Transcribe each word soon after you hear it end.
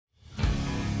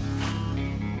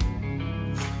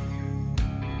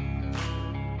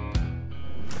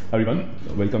Everyone,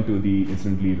 welcome to the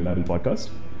Instantly Reliable podcast.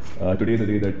 Today is a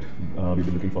day that we've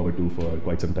been looking forward to for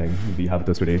quite some time. We have with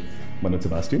us today Manoj,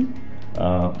 Sebastian,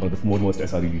 one of the foremost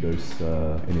SRE leaders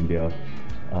in India,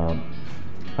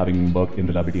 having worked in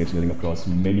reliability engineering across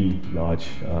many large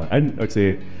and I'd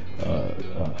say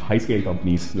high-scale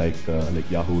companies like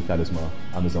Yahoo, Talisman,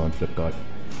 Amazon, Flipkart,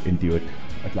 Intuit,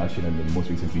 Atlassian, and then most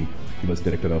recently he was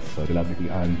director of reliability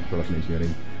and production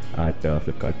engineering at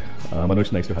Flipkart.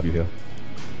 Manoj, nice to have you here.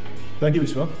 Thank you,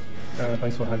 Vishwa.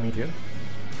 Thanks for having me here.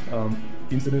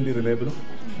 Incidentally reliable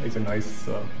is a nice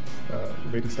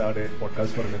way to start a podcast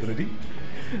for reliability.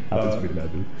 Happens to be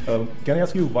reliable. Can I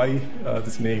ask you why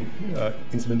this name,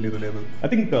 Incidentally Reliable? I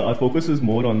think our focus is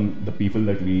more on the people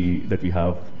that we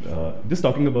have. Just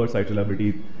talking about site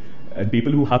reliability and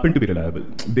people who happen to be reliable.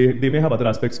 They may have other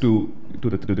aspects to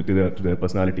their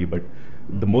personality, but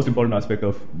the most important aspect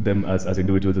of them as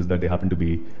individuals is that they happen to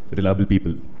be reliable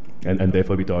people. And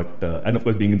therefore we thought, and of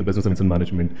course being in the business of incident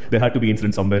management, there had to be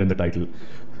incident somewhere in the title.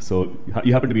 So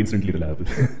you happen to be instantly reliable.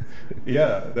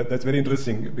 Yeah, that's very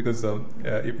interesting because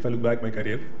if I look back my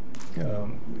career,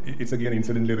 it's again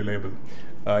incidentally reliable.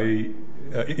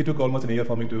 It took almost an year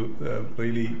for me to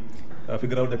really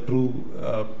figure out the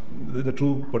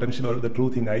true potential or the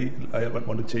true thing I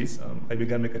want to chase. I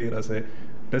began my career as a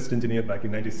test engineer back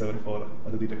in '97 for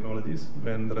SRE Technologies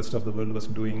when the rest of the world was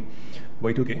doing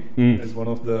Y2K as one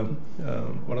of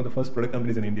the first product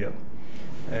companies in India.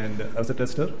 And as a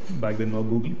tester, back then now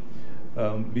Google,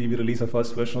 we released our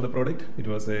first version of the product. It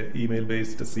was an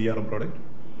email-based CRM product.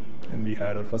 And we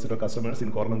had our first set of customers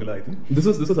in Cormangala, I think. This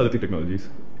was SRE Technologies.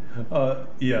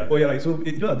 Yeah. Oh, yeah. Right. So,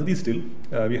 Aditi still,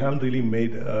 we haven't really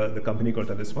made the company called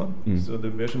Talisman. So the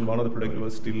version 1 of the product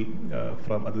was still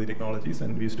from Aditi Technologies,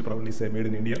 and we used to probably say made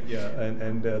in India. Yeah.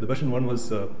 And the version 1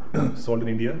 was sold in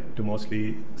India to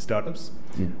mostly startups,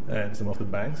 and some of the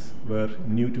banks were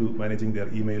new to managing their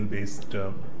email-based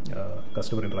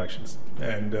customer interactions.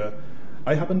 And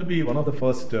I happened to be one of the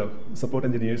first support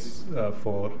engineers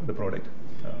for the product.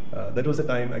 That was the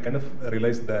time I kind of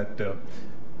realized that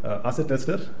as a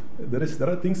tester, there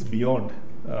are things beyond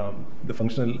the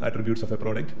functional attributes of a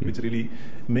product which really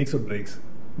makes or breaks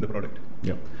the product.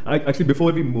 Yeah. Actually,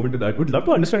 before we move into that, would love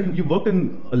to understand, you worked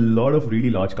in a lot of really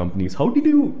large companies. How did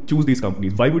you choose these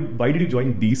companies? Why did you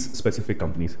join these specific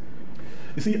companies?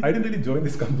 You see, I didn't really join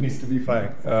these companies, to be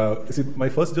frank. My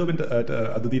first job at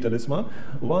Aditi Talisman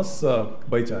was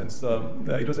by chance.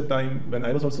 It was a time when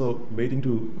I was also waiting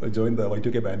to join the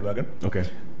Y2K bandwagon. Okay.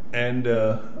 And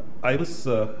I was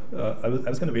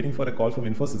kind of waiting for a call from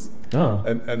Infosys,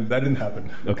 and that didn't happen.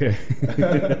 Okay.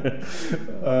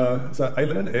 So I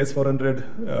learned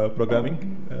AS400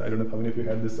 programming. I don't know how many of you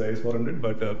had this AS400,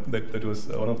 but that was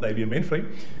one of the IBM mainframe.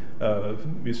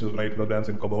 We used to write programs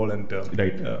in COBOL and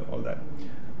all that.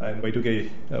 And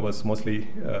Y2K was mostly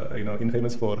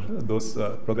infamous for those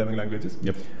programming languages.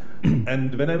 Yep.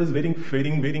 And when I was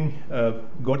waiting,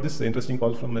 got this interesting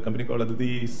call from a company called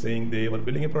Aditi saying they were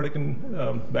building a product in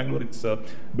Bangalore. It's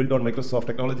built on Microsoft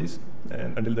technologies.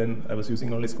 And until then, I was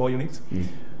using only SCO Unix.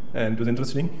 And it was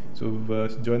interesting. So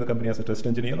joined the company as a test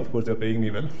engineer. Of course, they're paying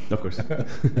me well. Of course.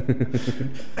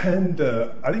 And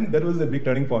I think that was a big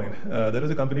turning point. There was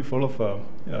a company full of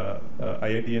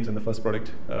IITians and the first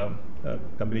product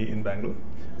company in Bangalore.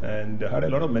 And had a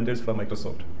lot of mentors from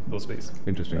Microsoft those days.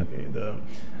 Interesting. Okay,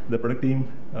 the product team,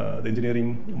 the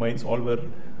engineering minds, all were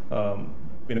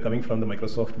coming from the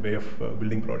Microsoft way of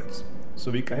building products.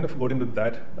 So we kind of got into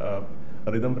that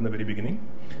rhythm from the very beginning,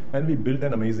 and we built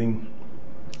an amazing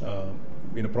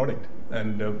product.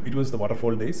 And it was the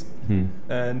waterfall days,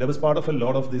 and I was part of a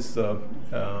lot of these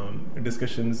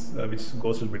discussions, which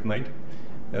goes till midnight,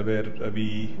 where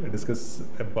we discuss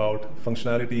about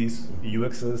functionalities,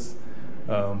 UXs.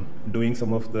 Doing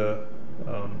some of the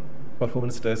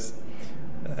performance tests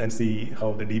and see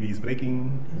how the DB is breaking,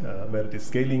 where it is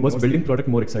scaling. Was building product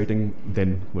more exciting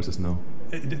then versus now?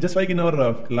 Just like in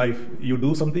our life, you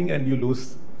do something and you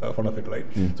lose fun of it, right?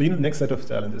 So you need the next set of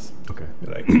challenges. Okay.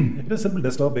 Right. It was a simple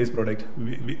desktop-based product.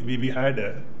 We had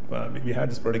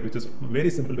this product which is very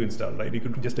simple to install, right? You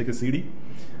could just take a CD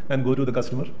and go to the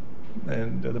customer,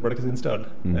 and the product is installed.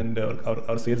 And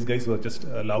our sales guys were just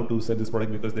allowed to sell this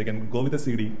product because they can go with a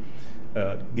CD,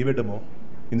 give a demo,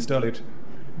 install it,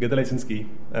 get the license key,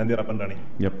 and they're up and running.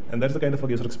 Yep. And that's the kind of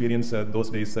user experience those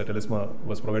days Talisman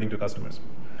was providing to customers.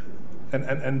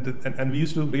 And we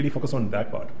used to really focus on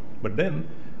that part. But then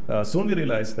soon we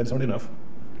realized that's not enough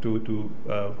to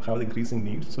have the increasing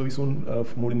needs. So we soon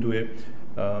moved into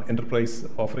a enterprise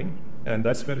offering, And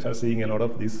that's where we start seeing a lot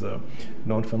of these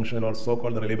non-functional or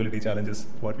so-called reliability challenges,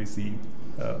 what we see.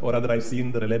 Or rather, I've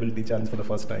seen the reliability challenge for the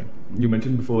first time. You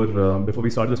mentioned before we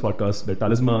started this podcast that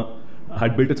Talisman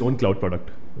had built its own cloud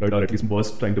product, right? Or at least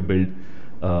was trying to build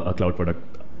a cloud product.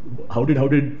 How did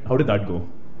that go?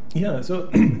 Yeah, so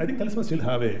I think Talisman still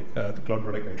have a cloud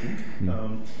product, I think.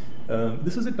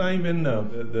 This was a time when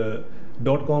the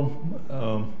 .com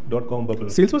bubble.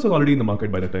 Salesforce was already in the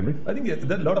market by that time, right? I think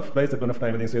there are a lot of players at one of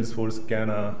time. I think Salesforce,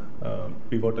 Cana,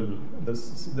 Pivotal.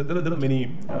 There are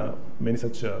many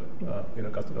such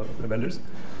vendors.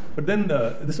 But then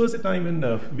this was a time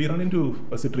when we run into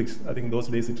Citrix. I think those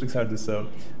days Citrix had this the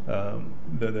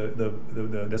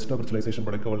desktop virtualization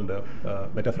product called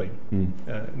MetaFrame.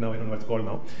 Now I don't know what it's called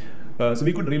now. So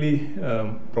we could really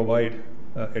provide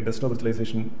a desktop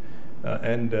virtualization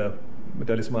and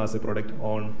Talisman as a product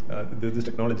on this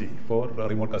technology for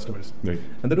remote customers. Right.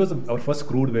 And that was our first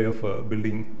crude way of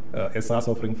building a SaaS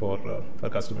offering for our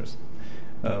customers.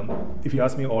 If you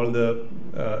ask me, all the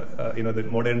the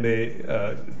modern day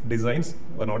designs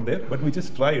were not there, but we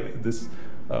just tried this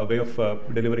way of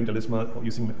delivering Talisman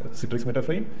using Citrix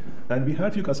MetaFrame, and we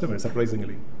had few customers,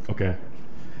 surprisingly. Okay.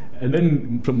 And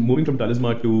then moving from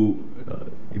Talisman to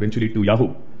eventually to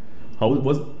Yahoo. How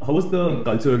was the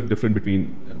culture different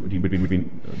between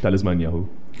Talisman and Yahoo?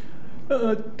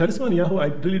 Talisman and Yahoo, I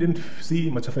really didn't see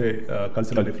much of a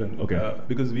cultural difference. Okay.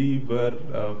 Because we were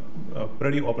a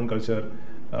pretty open culture.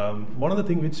 One of the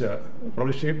things which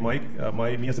probably shaped me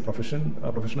as a professional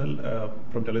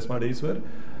from Talisman days were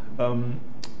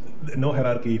no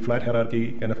hierarchy, flat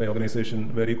hierarchy kind of an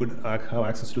organization where you could have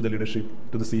access to the leadership,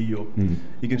 to the CEO.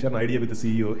 You can share an idea with the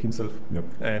CEO himself. Yep.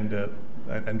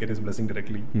 And get his blessing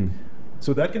directly.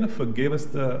 So that kind of gave us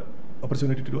the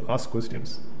opportunity to ask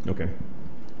questions. Okay.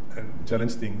 And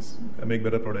challenge things, make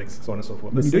better products, so on and so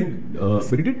forth. When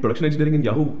you did production engineering in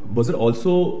Yahoo, was it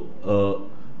also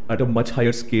at a much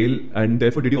higher scale, and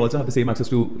therefore did you also have the same access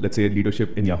to, let's say,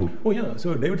 leadership in Yahoo? Oh yeah,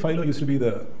 so David Filo used to be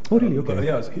the... Oh really? Okay.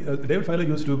 David Filo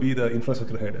used to be the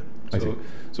infrastructure head.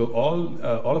 So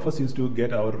all of us used to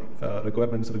get our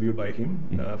requirements reviewed by him.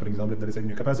 For example, if there is a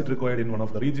new capacity required in one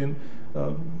of the region,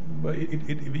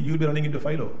 you'll be running into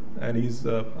Filo, and he's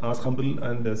as humble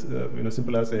and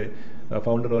simple as a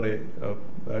founder or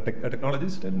a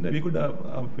technologist, and we could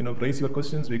raise your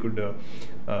questions. We could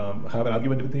have an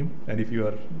argument with him, and if you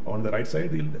are on the right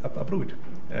side, he'll approve it.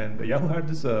 And Yahoo had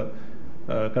this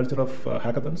culture of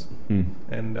hackathons,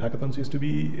 and hackathons used to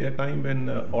be a time when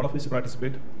all of us used to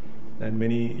participate, and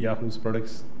many Yahoo's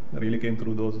products really came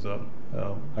through those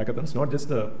hackathons. Not just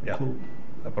the Yahoo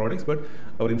products, but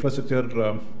our infrastructure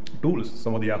tools.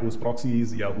 Some of the Yahoo's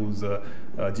proxies, Yahoo's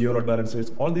geo load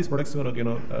balancers. All these products were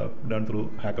done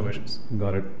through hacker versions.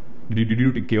 Got it. Did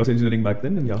you do chaos engineering back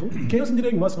then in Yahoo? Chaos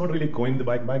engineering was not really coined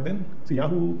back then. So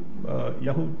Yahoo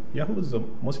was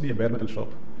mostly a bare metal shop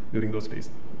during those days.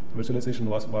 Virtualization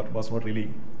was not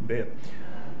really there.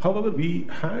 However, we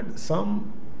had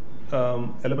some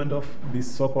element of this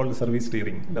so-called service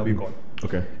tiering. Now we call.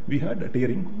 Okay. We had a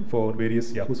tiering for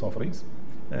various Yahoo's offerings,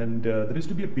 and there used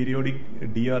to be a periodic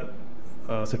DR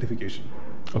certification.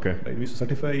 Okay. Right? We used to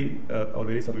certify our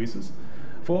various services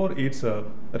for its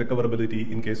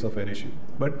recoverability in case of an issue.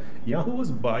 But Yahoo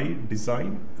was by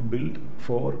design built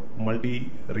for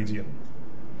multi-region.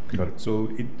 Got it. So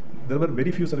there were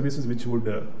very few services which would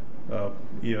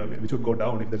go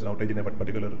down if there's an outage in a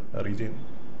particular region.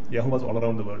 Yahoo was all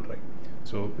around the world, right?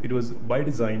 So it was by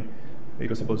design. It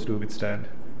was supposed to withstand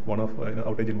one of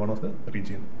outage in one of the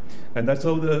region, and that's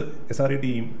how the SRE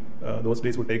team those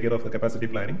days would take care of the capacity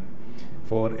planning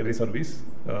for every service.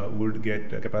 Would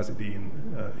get capacity in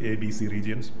A, B, C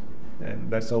regions, and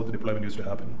that's how the deployment used to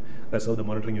happen. That's how the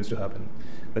monitoring used to happen.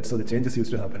 That's how the changes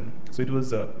used to happen. So it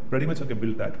was pretty much like a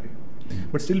built that way.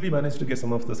 But still, we managed to get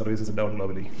some of the services down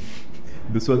globally.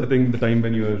 This was, I think, the time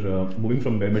when you were moving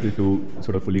from bare metal to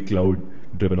sort of fully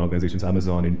cloud-driven organizations,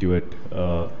 Amazon, Intuit,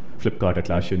 Flipkart,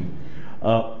 Atlassian.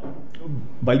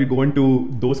 While we go into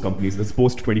those companies, this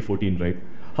post-2014, right?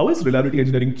 How has reliability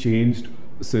engineering changed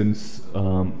since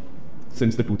the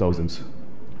 2000s?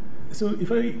 So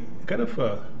if I kind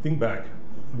of think back,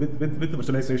 with the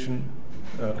virtualization,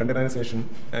 containerization,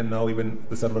 and now even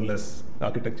the serverless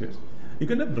architectures, you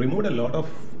kind of removed a lot of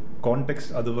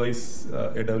context otherwise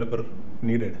a developer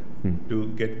needed to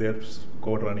get their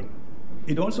code running.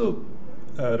 It also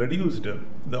reduced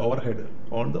the overhead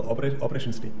on the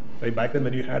operations team. Right? Back then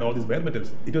when you had all these bare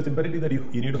metals, it was imperative that you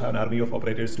need to have an army of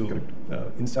operators to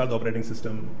install the operating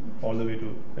system all the way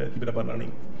to keep it up and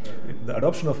running. The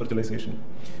adoption of virtualization.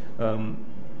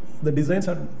 The designs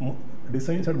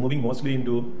are moving mostly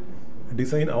into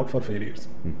design out for failures.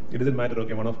 It doesn't matter,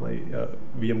 okay, one of my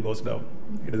VM goes down.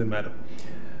 It doesn't matter.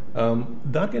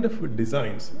 That kind of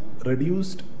designs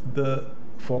reduced the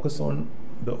focus on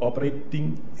the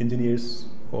operating engineers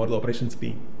or the operations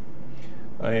team.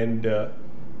 And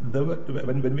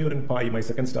when we were in Pi, my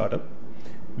second startup,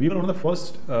 we were one of the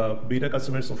first beta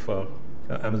customers of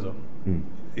Amazon.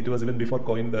 It was even before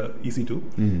coined the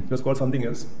EC2. It was called something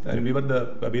else. And we were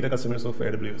the beta customers of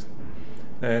AWS.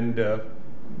 And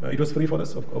it was free for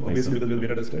us, obviously, because we were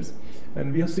beta testers.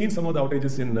 And we have seen some of the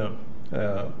outages in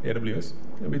AWS,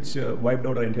 which wiped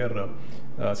out our entire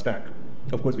stack.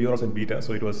 Of course, we were also in beta,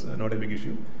 so it was not a big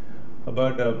issue.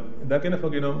 But that kind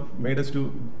of made us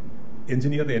to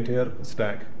engineer the entire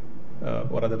stack,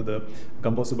 or rather the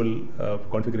composable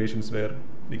configurations where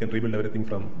we can rebuild everything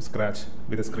from scratch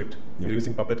with a script. We're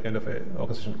using Puppet kind of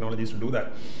orchestration technologies to do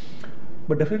that.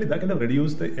 But definitely that kind of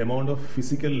reduced the amount of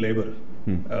physical labor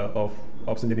of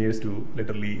ops engineers to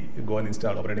literally go and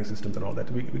install operating systems and all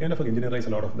that. We kind of engineerize a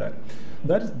lot of that.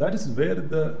 That is where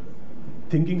the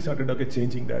thinking started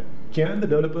changing that. Can the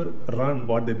developer run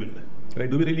what they build? Right?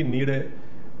 Do we really need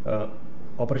a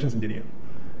operations engineer?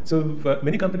 So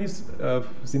many companies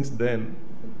since then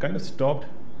kind of stopped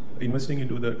investing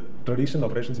into the traditional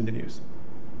operations engineers.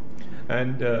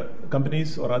 And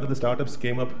companies, or rather the startups,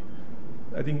 came up,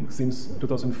 I think, since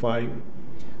 2005,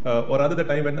 or rather the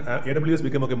time when AWS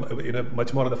became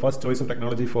much more of the first choice of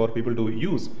technology for people to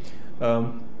use.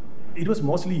 It was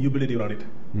mostly you build it, you run it.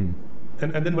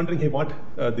 And then wondering, hey, what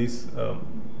these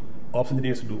ops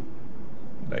engineers do,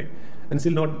 right? And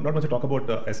still not much to talk about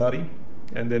SRE.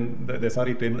 And then the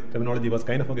SRE terminology was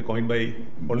kind of coined by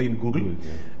only in Google.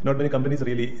 Not many companies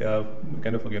really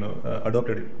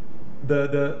adopted it.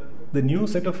 The new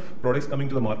set of products coming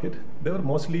to the market, they were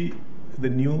mostly the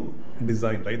new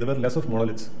design, right? There were less of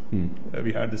monoliths.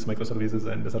 We had this microservices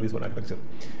and the service one architecture.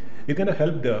 It kind of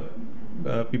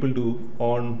helped people to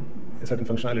own certain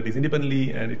functionalities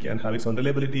independently, and it can have its own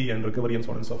reliability and recovery and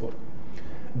so on and so forth.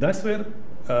 That's where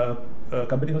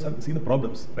companies have seen the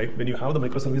problems, right? When you have the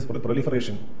microservice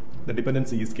proliferation, the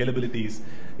dependencies, scalabilities,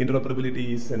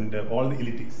 interoperabilities, and all the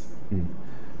entities.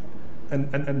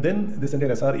 And then this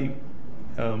entire SRE,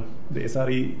 the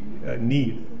SRE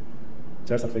need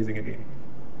starts surfacing again,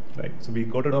 right? So we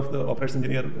got rid of the operations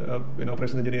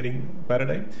engineering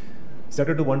paradigm,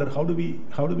 started to wonder how do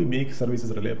we make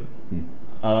services reliable.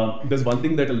 There's one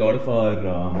thing that a lot of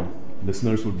our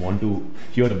listeners would want to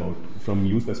hear about from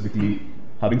you specifically,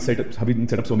 having set up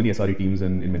so many SRE teams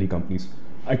in many companies.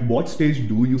 At what stage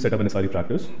do you set up an SRE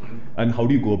practice, and how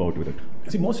do you go about with it?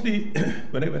 See, mostly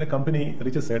when a company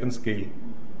reaches a certain scale,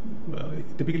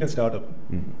 typically a startup,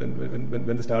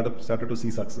 when the startup started to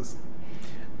see success,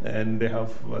 and they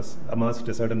have amassed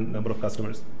a certain number of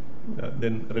customers,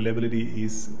 then reliability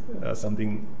is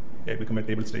something become a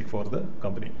table stake for the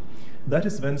company. That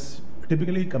is when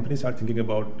typically companies start thinking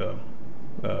about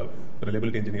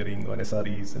reliability engineering or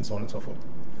SREs and so on and so forth.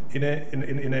 In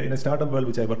a startup world,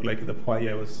 which I worked, like the Pi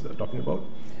I was talking about,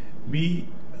 we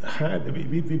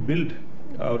built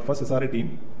our first SRE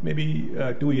team maybe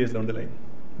 2 years down the line.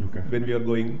 Okay. When we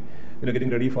are getting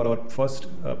ready for our first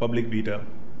public beta.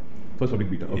 First public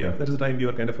beta. Okay. Yeah, that is the time we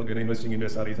were kind of investing into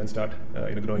SREs and start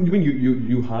growing. You mean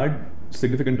you had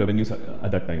significant revenues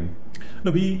at that time? No,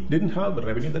 we didn't have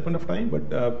revenue at that point of time, but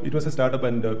it was a startup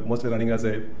and mostly running as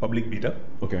a public beta.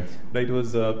 Okay. Right, it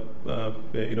was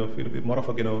more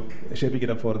of shaping it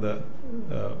up for the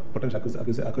potential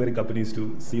acquiring companies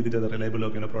to see that as a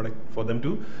reliable product for them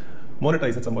to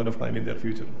monetize at some point of time in their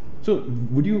future. So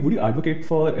would you advocate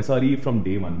for SRE from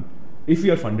day one, if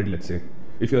you are funded, let's say?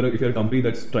 If you're a company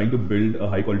that's trying to build a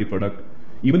high quality product,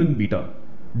 even in beta,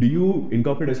 do you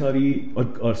incorporate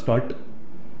SRE or start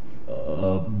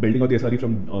building out the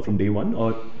SRE from day one,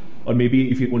 or maybe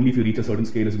if you reach a certain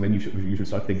scale is when you should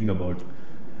start thinking about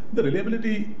the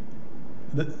reliability?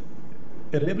 A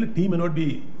reliability team may not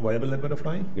be viable at that point of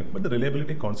time, but the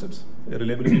reliability concepts, the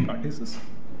reliability practices,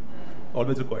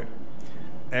 always required,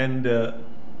 and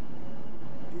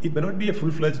it may not be a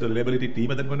full-fledged reliability team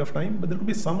at that point of time, but there could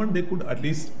be someone they could at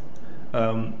least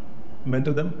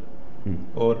mentor them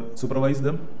or supervise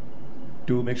them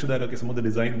to make sure that some of the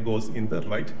design goes in the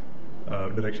right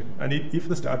direction. And if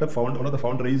the startup one of the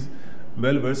founder is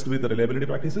well versed with the reliability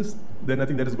practices, then I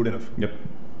think that is good enough. Yep.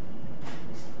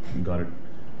 Got it.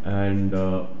 And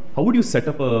how would you set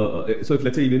up so if,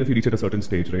 let's say, even if you reach at a certain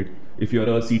stage, right? If you're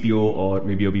a CTO or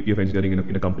maybe a VP of engineering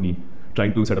in a company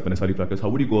trying to set up an SRE practice, how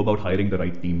would you go about hiring the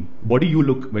right team? What do you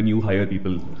look when you hire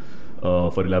people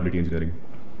for reliability engineering?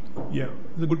 Yeah,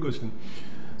 it's a good question.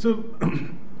 So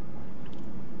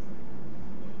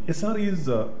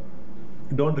SREs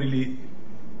don't really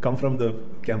come from the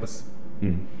campus.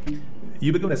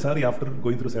 You become an SRE after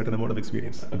going through a certain amount of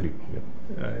experience. Agree.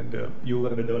 Yeah. And you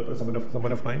were a developer some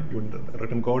point of time. You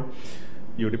written code,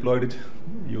 you deployed it,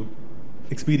 you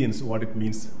experienced what it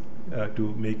means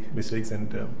to make mistakes and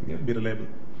be reliable.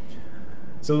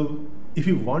 So if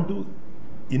you want to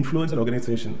influence an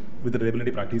organization with the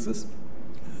reliability practices,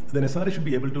 then SRE should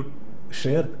be able to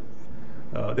share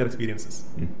their experiences.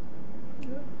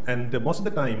 And most of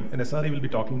the time, an SRE will be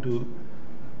talking to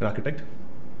an architect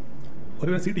or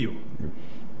even a CTO.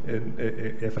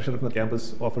 A fresher from the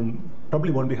campus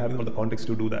probably won't be having all the context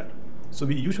to do that. So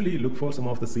we usually look for some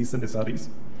of the seasoned SREs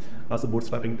as a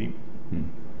bootstrapping team.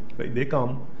 Right? They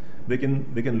come, they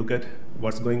can look at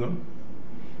what's going on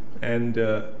and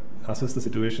assess the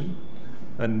situation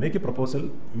and make a proposal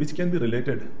which can be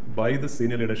related by the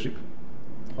senior leadership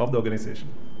of the organization.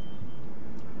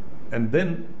 And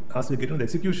then as we get into the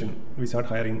execution, we start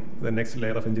hiring the next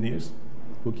layer of engineers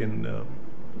who can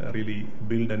really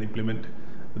build and implement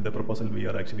the proposal we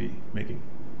are actually making.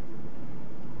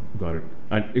 Got it.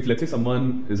 And if let's say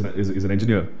someone is an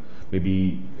engineer,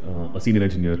 maybe a senior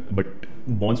engineer, but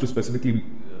wants to specifically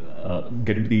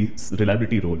get into the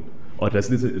reliability role or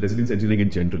resilience engineering in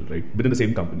general, right, within the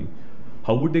same company,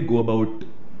 how would they go about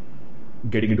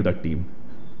getting into that team?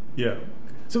 Yeah.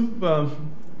 So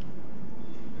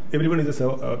everyone is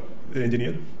an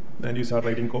engineer, and you start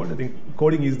writing code. I think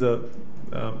coding is the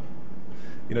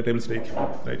table stake,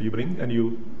 right? You bring and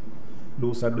you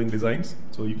start doing designs.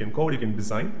 So you can code, you can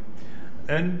design,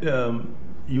 and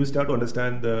you start to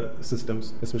understand the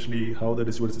systems, especially how the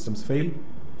distributed systems fail,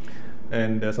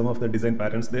 and some of the design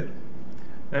patterns there.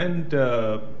 And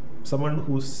someone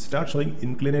who starts showing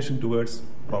inclination towards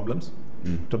problems,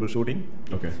 troubleshooting,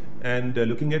 okay, and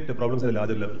looking at the problems at a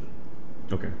larger level,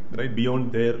 okay, right,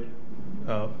 beyond their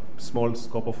small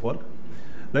scope of work.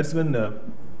 That's when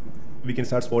we can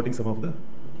start spotting some of the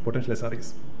potential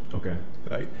SREs. Okay,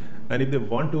 right, and if they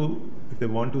want to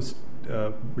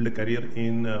build a career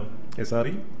in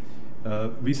SRE,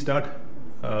 we start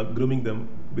grooming them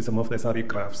with some of the SRE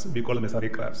crafts. We call them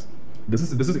SRE crafts.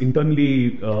 This is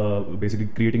internally basically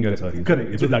creating your SRE. Correct.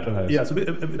 It's with lateral hires. Yeah. So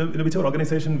whichever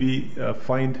organization we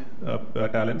find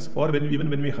talents, or even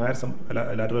when we hire some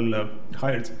lateral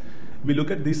hires, we look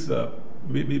at this.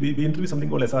 We introduce something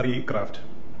called SRE craft.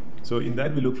 So in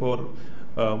that we look for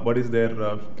what is their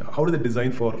how do they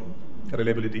design for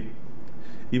reliability,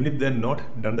 even if they're not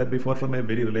done that before from a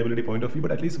very reliability point of view,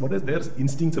 but at least what is their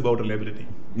instincts about reliability.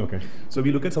 Okay. So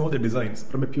we look at some of the designs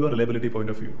from a pure reliability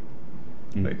point of view.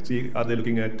 Right. See, are they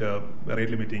looking at rate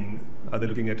limiting? Are they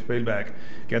looking at failback?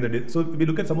 So we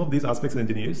look at some of these aspects in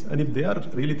engineers, and if they are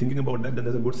really thinking about that, then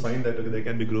there's a good sign that they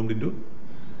can be groomed into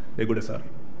a good SRE.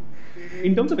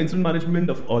 In terms of incident management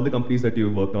of all the companies that you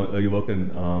worked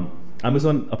in,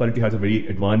 Amazon apparently has a very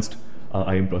advanced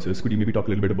IAM process. Could you maybe talk a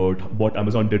little bit about what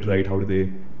Amazon did right? How did they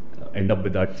end up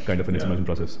with that kind of an incident management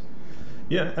process?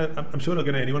 Yeah, I'm sure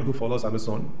again anyone who follows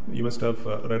Amazon, you must have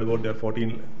read about their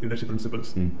 14 leadership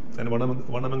principles, and one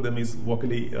among them is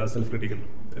vocally self-critical.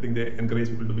 I think they encourage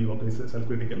people to be vocally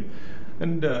self-critical,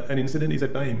 and an incident is a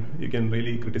time you can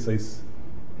really criticize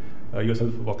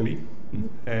yourself vocally,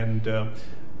 and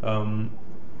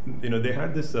they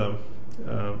had this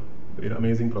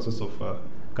amazing process of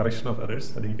correction of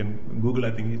errors. I think you can Google.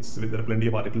 I think there are plenty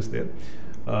of articles there.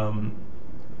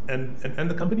 And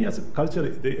the company as a culture,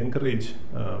 they encourage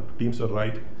teams to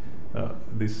write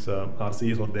this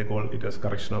RCs, or they call it as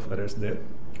correction of errors there.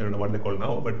 I don't know what they call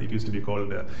now, but it used to be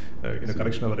called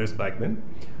correction of errors back then.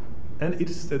 And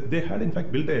they had in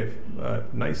fact built a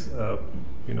nice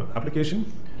application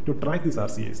to track these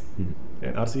RCAs.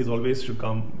 And RCAs always should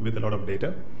come with a lot of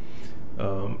data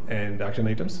and action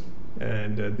items.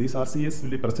 And these RCAs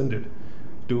will be presented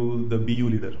to the BU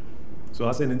leader. So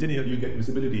as an engineer, you get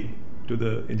visibility to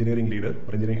the engineering leader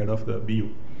or engineering head of the BU.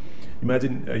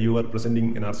 Imagine you are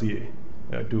presenting an RCA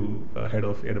to head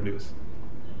of AWS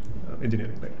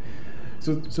engineering, right?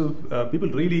 So people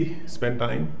really spend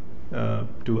time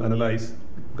to analyze,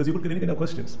 because you could get any kind of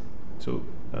questions. So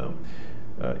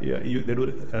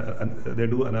they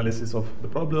do analysis of the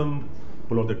problem,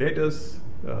 pull out the data,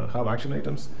 have action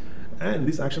items, and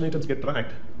these action items get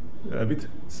tracked with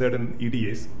certain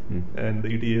ETAs, and the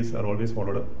ETAs are always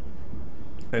followed up.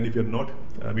 And if you're not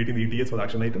meeting the ETAs for the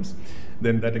action items,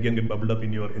 then that again get bubbled up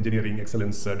in your engineering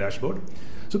excellence dashboard.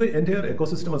 So the entire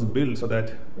ecosystem was built so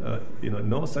that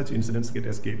no such incidents get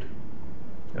escaped,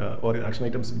 or action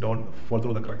items don't fall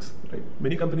through the cracks. Right?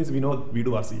 Many companies we know we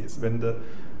do RCAs. When the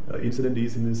incident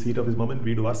is in the heat of his moment.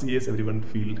 We do RCAs, everyone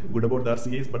feel good about the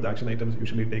RCAs, but the action items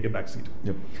usually take a backseat.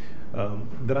 Yep.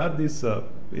 There are these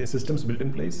systems built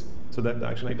in place so that the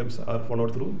action items are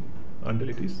followed through until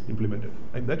it is implemented.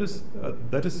 And that is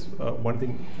one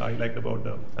thing I liked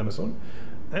about Amazon.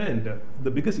 And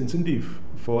the biggest incentive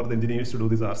for the engineers to do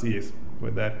these RCAs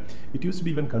was that it used to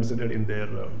be even considered in their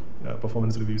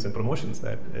performance reviews and promotions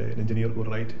that an engineer who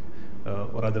write,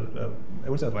 or rather, I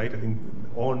would say write, I think,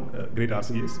 on great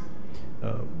RCAs,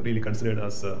 really considered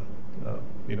as,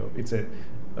 it's a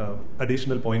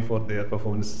additional point for their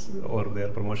performance or their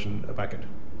promotion packet.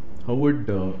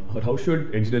 How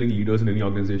should engineering leaders in any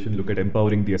organization look at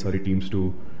empowering the SRE teams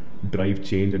to drive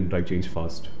change and drive change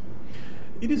fast?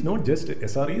 It is not just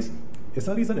SREs.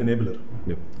 SRE is an enabler,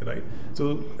 yep. right?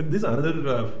 So this is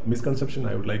another misconception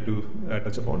I would like to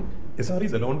touch upon.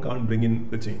 SREs alone can't bring in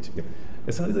the change. Yep.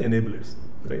 SREs are enablers,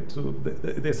 right? So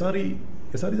the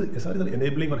SREs are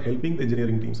enabling or helping the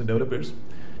engineering teams, the developers,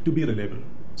 to be reliable.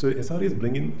 So SREs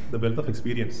bring in the wealth of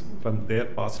experience from their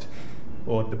past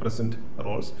or the present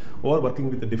roles, or working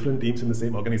with the different teams in the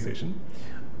same organization.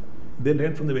 They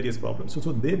learn from the various problems.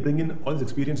 So they bring in all this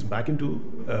experience back into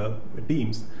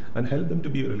teams and help them to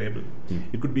be reliable.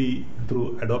 It could be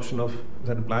through adoption of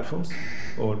certain platforms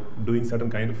or doing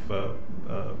certain kind of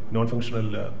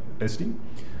non-functional testing.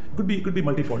 It could be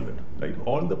multifolded, right?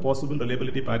 All the possible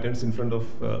reliability patterns in front of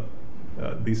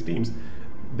these teams,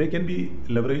 they can be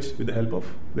leveraged with the help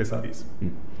of the SREs.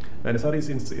 And SREs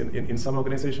in some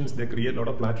organizations, they create a lot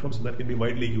of platforms that can be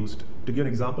widely used. To give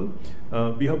an example,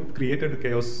 we have created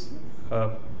chaos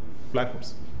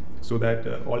platforms so that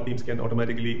all teams can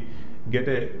automatically get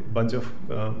a bunch of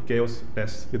chaos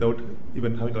tests without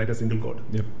even having to write a single code.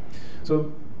 Yep.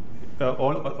 So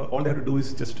all they have to do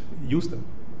is just use them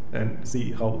and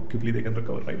see how quickly they can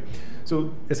recover, right?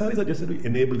 So SREs are just to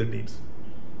enable the teams.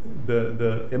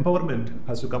 The empowerment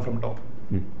has to come from top,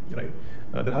 right?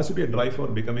 There has to be a drive for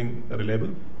becoming reliable,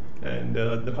 and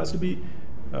there has to be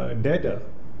data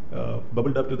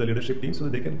bubbled up to the leadership team so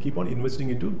that they can keep on investing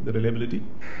into the reliability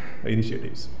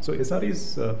initiatives. So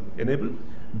SREs enable,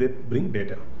 they bring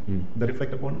data that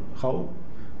reflect upon how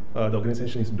the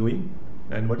organization is doing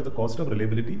and what is the cost of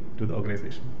reliability to the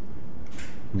organization.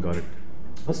 Got it.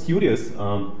 I was curious,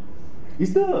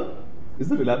 is the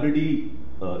reliability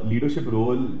leadership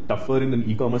role tougher in an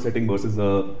e-commerce setting versus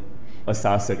a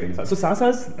SaaS setting? So SaaS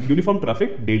has uniform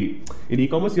traffic daily. In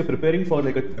e-commerce, you're preparing for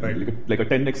like a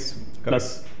 10x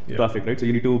plus traffic, right? So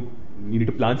you need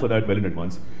to plan for that well in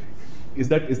advance.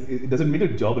 Does it make a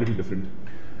job a little different?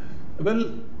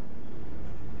 Well,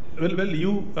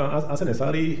 you as an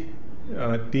SRE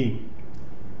team,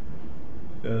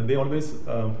 they always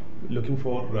looking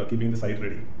for keeping the site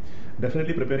ready.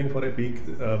 Definitely preparing for a peak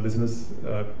business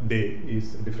day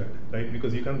is different, right?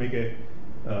 Because you can't make a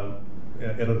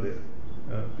error there.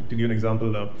 To give an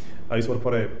example, I used to work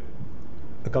for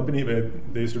a company where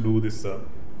they used to do this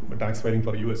tax filing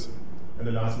for US. And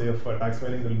the last day of tax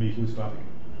filing, there will be huge traffic.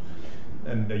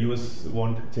 And the US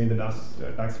won't change the last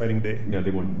tax filing day. Yeah,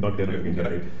 they won't, not there again.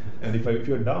 Right. And if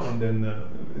you're down, then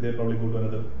they'll probably go to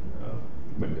another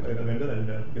vendor and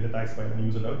get a tax file and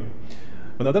use it out here.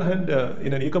 On the other hand,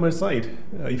 in an e-commerce site,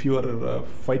 if you are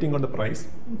fighting on the price,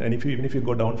 and even if you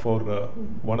go down for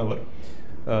 1 hour,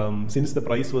 since the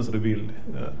price was revealed,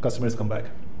 customers come back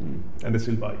and they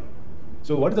still buy.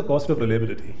 So what is the cost of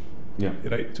reliability? Yeah.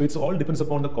 Right. So it all depends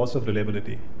upon the cost of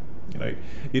reliability. Right.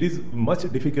 It is much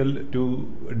difficult to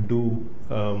do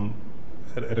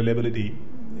reliability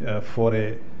for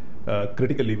a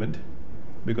critical event,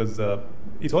 because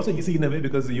it's also easy in a way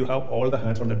because you have all the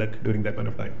hands on the deck during that point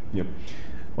of time. Yep.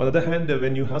 On the other hand,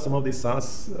 when you have some of these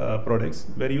SaaS products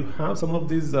where you have some of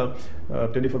these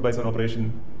 24/7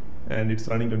 operation and it's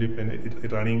running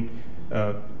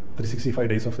 365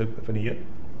 days of an year,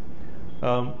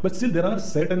 but still there are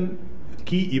certain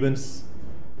key events.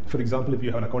 For example, if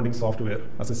you have an accounting software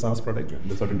as a SaaS product,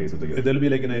 the certain days of the year, there will be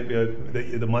like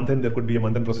the month end, there could be a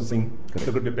month end processing, correct.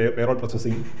 There could be payroll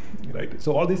processing, right?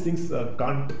 So all these things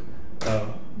can't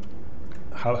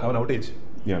have an outage.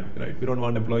 Yeah. Right. We don't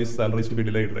want employees' salaries to be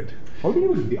delayed, right? How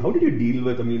did you deal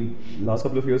with? I mean, last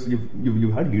couple of years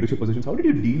you've had leadership positions. How did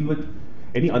you deal with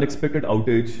any unexpected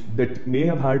outage that may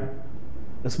have had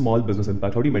a small business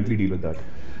impact? How do you mentally deal with that?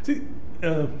 See,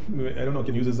 I don't know.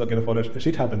 Can use this kind of follow.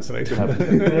 Shit happens, right? Shit happens.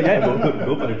 Yeah,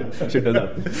 go for it. Shit does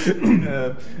happen.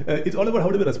 It's all about how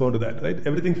do we respond to that, right?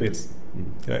 Everything fails.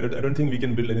 I don't think we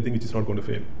can build anything which is not going to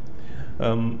fail.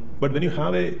 But when you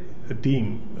have a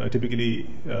team, typically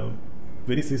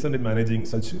very seasoned in managing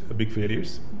such big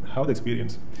failures, have the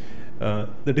experience.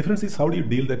 The difference is how do you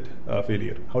deal that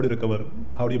failure? How do you recover?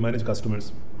 How do you manage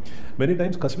customers? Many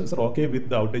times customers are okay with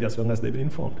the outage as long as they've been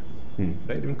informed.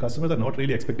 Right? Even customers are not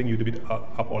really expecting you to be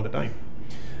up all the time.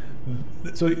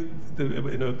 So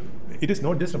it is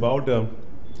not just about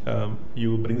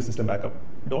you bring the system back up,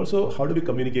 but also how do we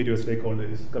communicate your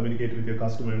stakeholders, communicate with your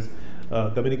customers,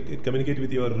 communicate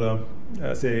with your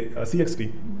say CX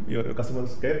team, your customer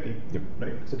care team. Yep.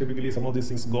 Right? So typically some of these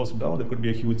things goes down. There could be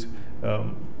a huge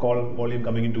call volume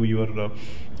coming into your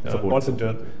call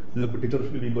center. The teacher will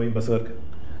be going berserk.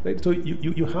 Right? So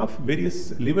you have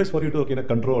various levers for you to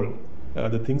control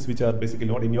the things which are basically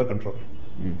not in your control.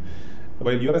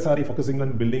 While your SRE focusing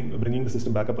on bringing the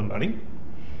system back up and running,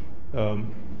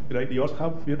 right? You also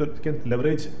can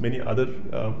leverage many other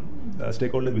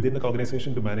stakeholders within the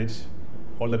organization to manage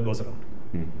all that goes around,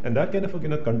 and that kind of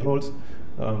controls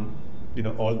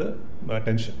all the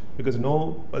tension, because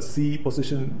no C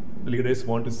position leaders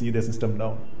want to see their system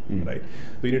down, right?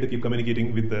 So you need to keep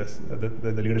communicating with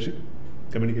the leadership,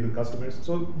 communicate with customers.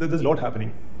 So there's a lot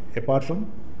happening apart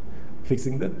from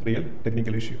fixing the real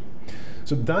technical issue.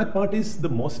 So that part is the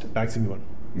most taxing one.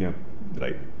 Yeah.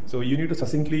 Right. So you need to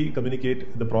succinctly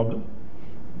communicate the problem,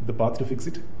 the path to fix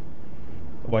it,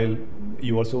 while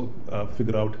you also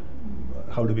figure out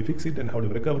how do we fix it and how do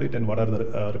we recover it and what are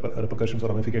the repercussions or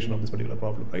ramifications of this particular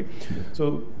problem, right? Yeah.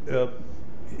 So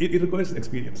it requires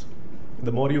experience.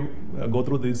 The more you go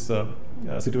through these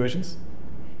situations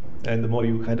and the more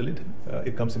you handle it,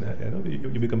 it comes in,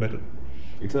 you become better.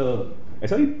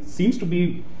 SRE seems to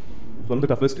be one of the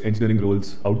toughest engineering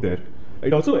roles out there.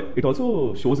 It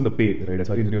also shows in the pay, right?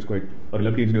 SRE engineers or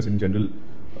reliability engineers in general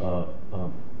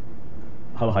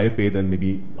have a higher pay than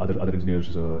maybe other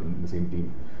engineers in the same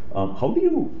team. How do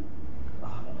you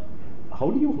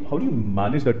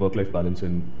manage that work-life balance,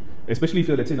 and especially if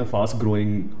you're, let's say, in a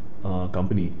fast-growing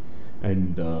company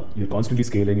and you're constantly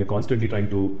scaling, you're constantly trying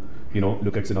to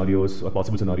look at scenarios or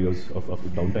possible scenarios of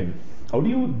downtime. How do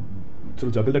you sort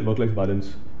of juggle that work-life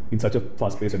balance in such a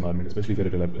fast-paced environment, especially if you're a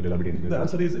reliability engineer? The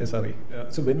answer is SRE.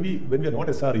 So when we are not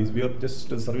SREs, we are just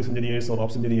service engineers or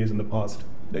ops engineers in the past.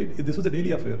 Right? This was a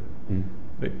daily affair.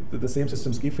 Right? The same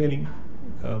systems keep failing.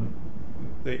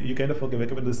 You kind of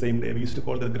wake up in the same day. We used to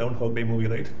call the Groundhog Day movie,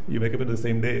 right? You wake up in the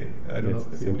same day. I don't know.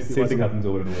 Same thing happens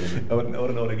over and over again. Over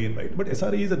and over again, right? But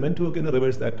SREs are meant to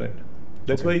reverse that trend.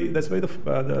 That's why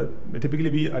typically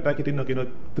we attack it in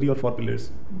 3 or 4 pillars.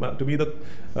 To me,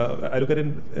 I look at it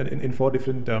in 4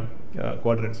 different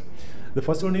quadrants. The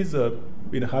first one is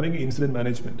having incident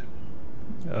management.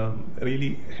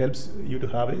 Really helps you to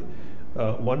have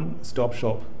a one-stop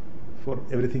shop for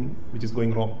everything which is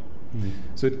going wrong.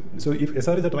 So if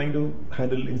SREs are trying to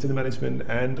handle incident management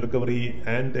and recovery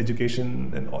and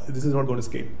education, and this is not going to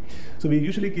scale. So we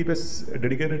usually keep a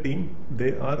dedicated team.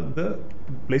 They are the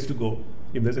place to go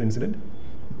if there's an incident,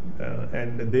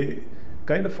 and they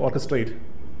kind of orchestrate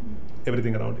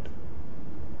everything around it.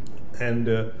 And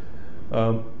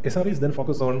SREs then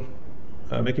focus on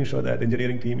making sure that the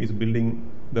engineering team is building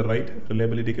the right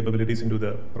reliability capabilities into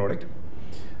the product.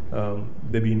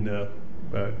 They've been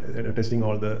testing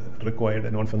all the required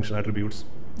and non-functional attributes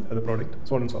of the product,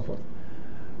 so on and so forth.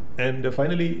 And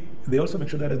finally, they also make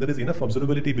sure that there is enough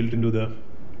observability built into the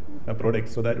product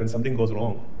so that when something goes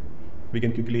wrong, we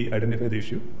can quickly identify the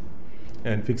issue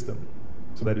and fix them,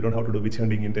 so that you don't have to do witch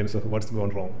hunting in terms of what's gone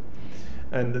wrong.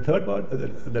 And the third part,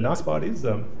 the last part is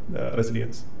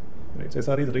resilience. Right? So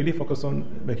SRE is really focused on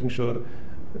making sure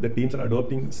the teams are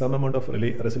adopting some amount of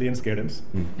resilience cadence.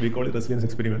 We call it resilience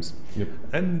experiments. Yep.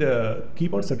 And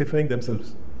keep on certifying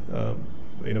themselves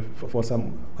for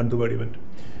some untoward event,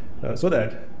 so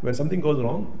that when something goes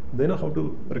wrong, they know how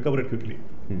to recover it quickly.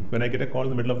 When I get a call in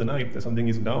the middle of the night that something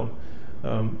is down,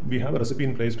 we have a recipe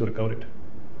in place to recover it.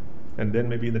 And then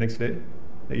maybe the next day,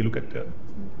 you look at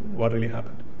what really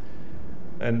happened.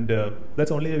 And that's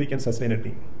the only way we can sustain a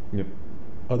team. Yep.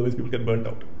 Otherwise, people get burnt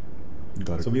out.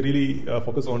 So we really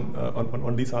focus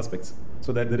on these aspects,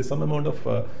 so that there is some amount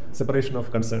of separation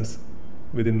of concerns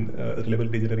within the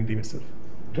reliability engineering team itself.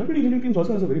 Reliability engineering teams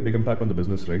also has a very big impact on the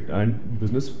business, right? And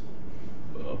business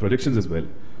projections as well.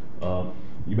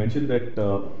 You mentioned that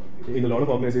in a lot of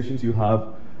organizations you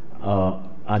have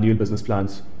annual business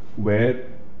plans where,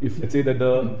 if let's say that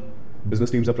the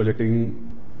business teams are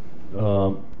projecting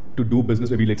to do business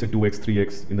maybe, let's say, 2x,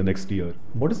 3x in the next year.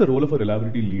 What is the role of a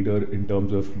reliability leader in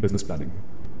terms of business planning?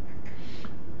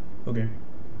 Okay.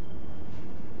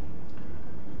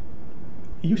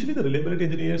 Usually the reliability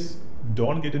engineers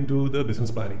don't get into the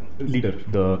business planning. Leader,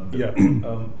 the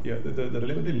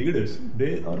reliability leaders,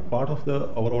 they are part of the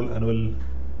overall annual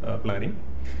planning,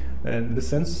 and the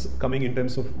sense coming in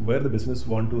terms of where the business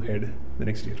want to head the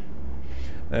next year.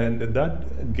 And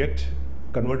that get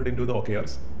converted into the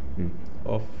OKRs.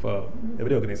 of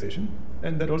every organization,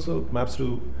 and that also maps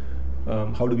to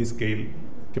how do we scale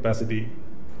capacity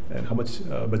and how much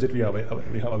budget we have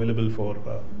available for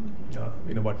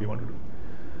what we want to do.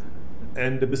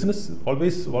 And the business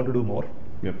always want to do more.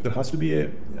 Yep. There has to be a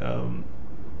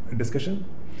discussion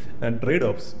and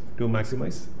trade-offs to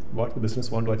maximize what the business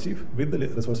want to achieve with the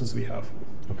resources we have.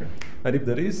 Okay. And if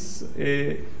there is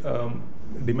a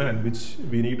demand which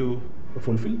we need to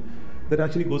fulfill, that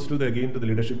actually goes to the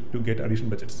leadership to get additional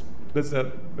budgets. Because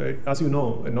as you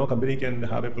know, no company can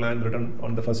have a plan written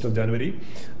on the 1st of January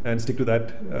and stick to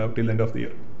that till the end of the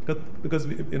year. Because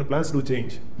plans do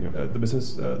change. Yeah. The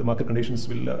business, the market conditions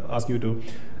will ask you to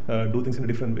do things in a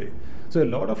different way. So a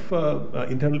lot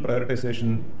of internal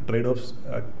prioritization trade-offs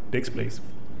takes place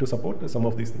to support some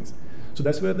of these things. So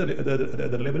that's where the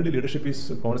reliability leadership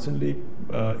is constantly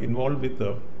involved with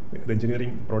the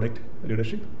engineering product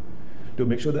leadership to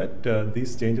make sure that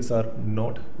these changes are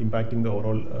not impacting the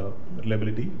overall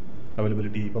reliability,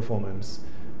 availability, performance,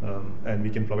 and we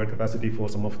can provide capacity for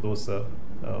some of those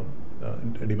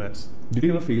demands. Did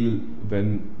you ever feel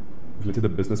when, let's say, the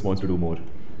business wants to do more,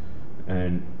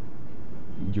 and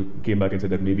you came back and said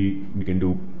that maybe we can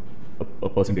do a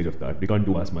percentage of that, we can't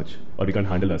do as much, or we can't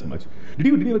handle as much? Did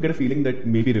you ever get a feeling that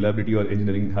maybe reliability or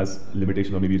engineering has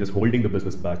limitation, or maybe just holding the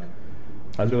business back?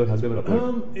 Has it ever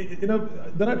occurred?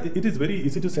 It is very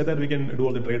easy to say that we can do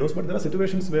all the trade-offs, but there are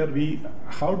situations where we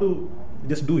have to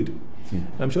just do it.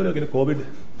 I'm sure COVID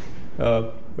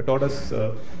taught us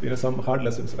some hard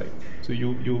lessons, right? So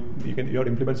you have to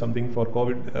implement something for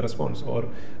COVID response, or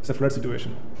it's a flood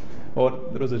situation, or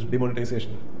there was a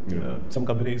demonetization. Yeah. Some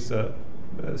companies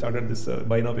started this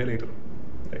buy now pay later.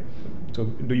 Right? So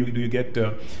do you get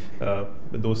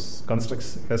those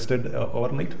constructs tested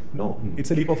overnight? No, it's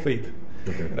a leap of faith.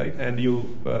 Okay. Right? And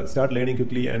you start learning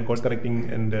quickly and course correcting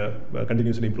and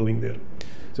continuously improving there.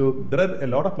 So there are a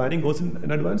lot of planning goes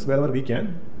in advance wherever we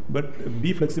can, but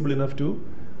be flexible enough to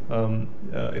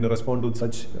respond to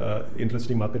such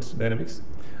interesting market dynamics,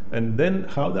 and then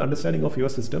have the understanding of your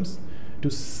systems to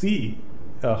see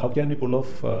how can we pull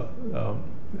off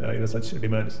such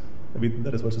demands with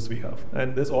the resources we have.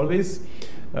 And there's always,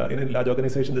 in a large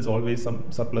organization, there's always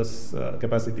some surplus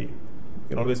capacity.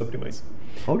 You can always optimize.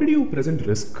 How did you present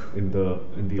risk in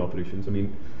the operations? I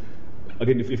mean,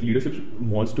 again, if leadership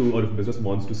wants to, or if business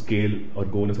wants to scale or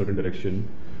go in a certain direction,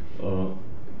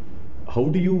 how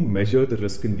do you measure the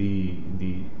risk in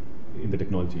the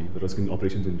technology, the risk in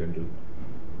operations in general?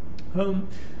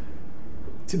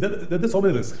 There's so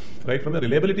many risks, right? From a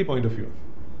reliability point of view.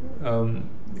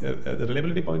 The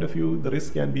reliability point of view, the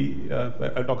risk can be,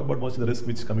 I'll talk about most of the risk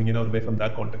which is coming in our way from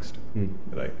that context,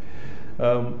 right?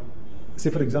 Say,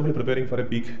 for example, preparing for a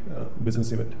peak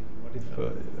business event. What if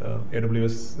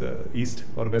AWS East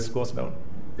or West goes down?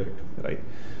 Correct. Right?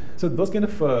 So those kind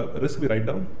of risks we write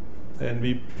down, and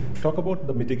we talk about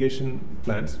the mitigation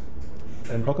plans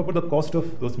and talk about the cost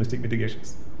of those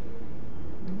mitigations.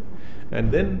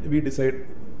 And then we decide,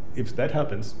 if that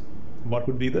happens, what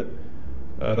would be the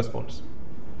response,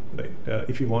 right?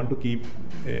 If you want to keep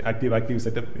active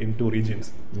setup in 2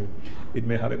 regions, it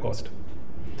may have a cost.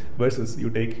 Versus you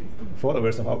take 4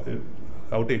 hours of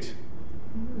outage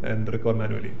and record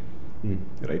manually,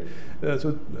 right?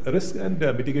 So risk and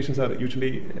mitigations are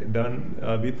usually done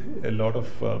with a lot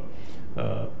of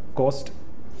cost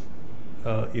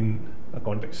in a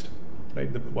context,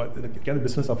 right? Can the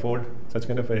business afford such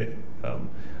kind of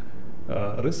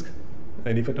a risk?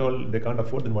 And if at all they can't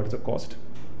afford, then what is the cost?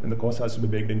 And the cost has to be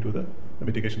baked into the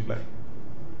mitigation plan.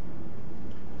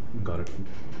 Got it.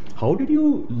 How did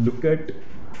you look at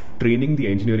training the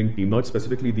engineering team, not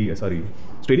specifically the SRE,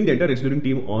 training the entire engineering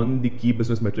team on the key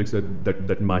business metrics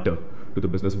that matter to the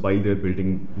business while they're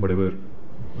building whatever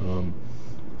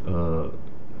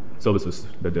services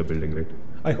that they're building, right?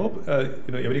 I hope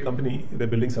every company, they're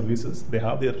building services, they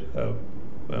have their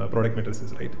product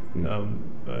matrices, right?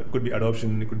 It could be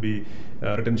adoption, it could be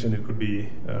retention, it could be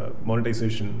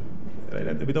monetization. Right?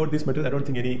 And without these metrics, I don't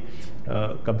think any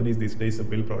companies these days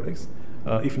build products.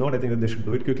 If not, I think that they should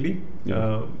do it quickly.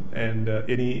 And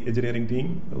any engineering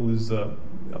team who's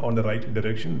on the right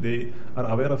direction, they are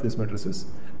aware of these matrices,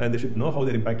 and they should know how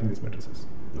they're impacting these matrices.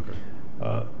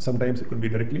 Okay. Sometimes it could be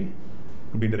directly,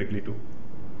 could be indirectly too.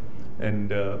 And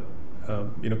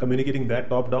communicating that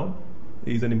top down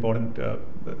is an important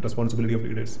responsibility of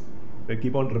leaders. They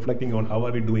keep on reflecting on how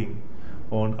are we doing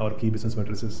on our key business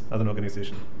matrices as an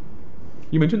organization.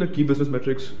 You mentioned that key business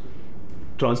metrics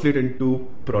translate into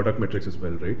product metrics as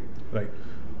well, right? Right.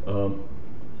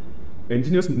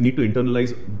 Engineers need to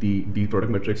internalize the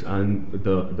product metrics and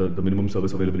the minimum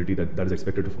service availability that is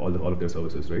expected of all of their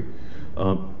services, right?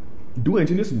 do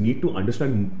engineers need to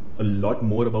understand a lot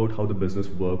more about how the business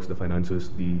works, the finances,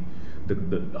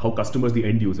 how customers, the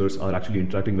end users are actually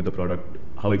interacting with the product?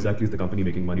 How exactly is the company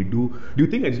making money? Do you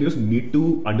think engineers need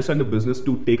to understand the business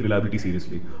to take reliability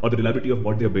seriously, or the reliability of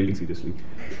what they are building seriously?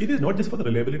 It is not just for the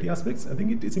reliability aspects. I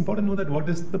think it's important to know that what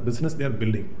is the business they are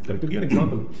building. Correct. To give an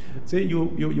example, say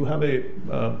you have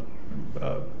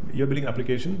you're building an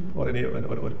application or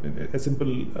a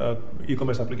simple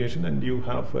e-commerce application, and you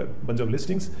have a bunch of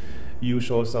listings. You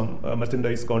show some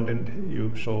merchandise content.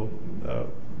 You show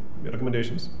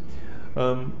recommendations.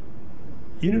 You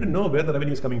need to know where the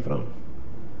revenue is coming from,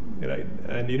 right?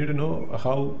 And you need to know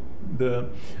how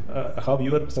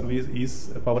your service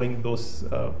is powering those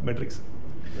metrics.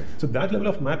 Right. So that level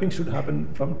of mapping should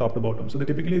happen from top to bottom. So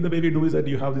typically the way we do is that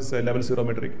you have this level 0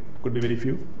 metric, could be very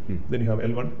few. Then you have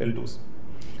L1, L2s.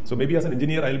 So maybe as an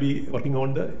engineer, I'll be working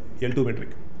on the L2 metric.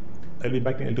 I'll be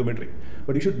impacting L2 metric.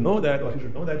 But you should know that,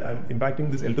 I'm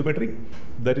impacting this L2 metric,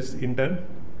 that is in turn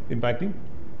impacting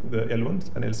the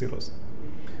L1s and L0s.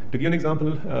 To give an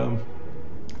example,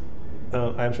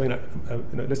 I am showing,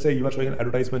 let's say you are showing an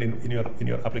advertisement in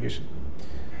your application.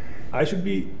 I should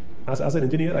be, as an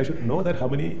engineer, I should know that how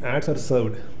many ads are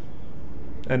served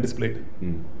and displayed,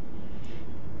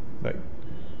 right?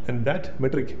 And that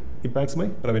metric impacts my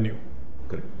revenue.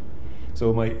 Correct.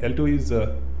 So my L2 is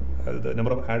the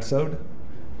number of ads served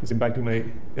is impacting my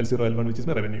L0, L1, which is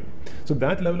my revenue. So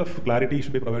that level of clarity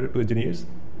should be provided to engineers,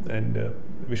 and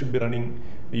we should be running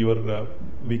your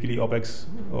weekly OPEX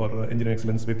or engineering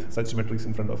excellence with such metrics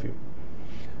in front of you.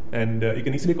 And you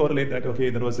can easily correlate that, okay,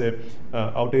 there was a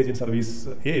outage in service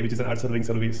A, which is an ad serving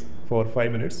service, for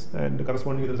 5 minutes, and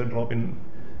correspondingly there's a drop in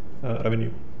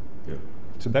revenue. Yeah.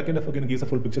 So that kind of again gives a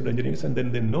full picture to engineers, and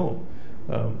then they know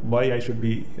why I should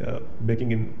be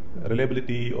baking in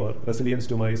reliability or resilience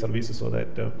to my services, so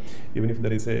that even if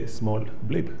there is a small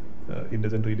blip, it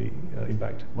doesn't really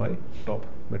impact my top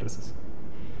matrices.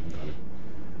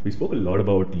 We spoke a lot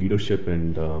about leadership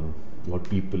and about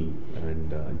people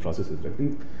and processes. I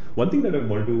think one thing that I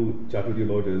wanted to chat with you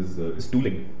about is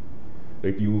tooling.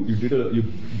 Right? You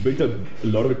built a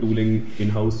lot of the tooling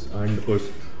in-house, and of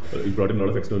course you brought in a lot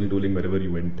of external tooling wherever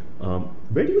you went.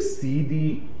 Where do you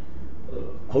see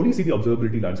how do you see the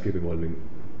observability landscape evolving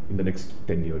in the next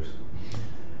 10 years?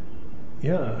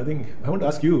 Yeah, I think I want to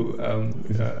ask you.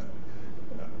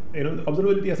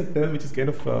 Observability as a term which is kind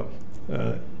of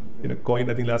coined,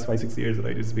 I think, last 5-6 years,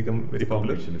 right? It's become very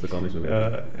popular. It's a combination.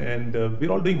 And we're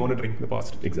all doing monitoring in the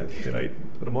past. Exactly. Right?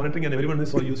 We're monitoring, and everyone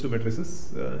is all used to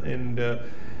matrices.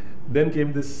 Then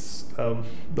came this,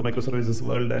 the microservices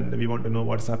world, and we want to know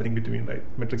what's happening between, right?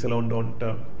 Metrics alone don't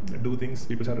do things.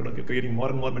 People started creating more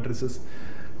and more matrices,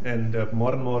 and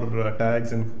more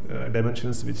tags and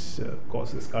dimensions, which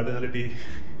causes cardinality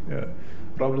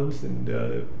problems. And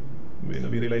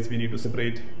we realized we need to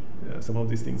separate some of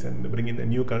these things and bring in a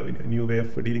new way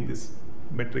of dealing this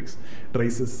metrics,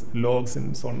 traces, logs,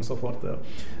 and so on and so forth.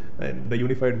 And the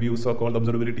unified view, so-called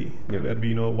observability, where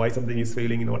we know why something is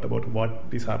failing and what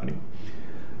is happening.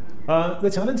 The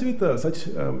challenge with such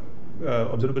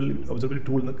observability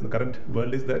tool in the current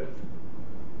world is that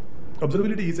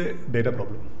observability is a data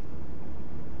problem.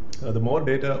 The more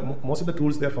data, most of the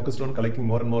tools, they are focused on collecting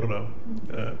more and more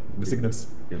signals.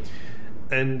 Yes.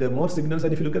 And more signals,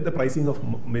 and if you look at the pricing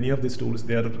of many of these tools,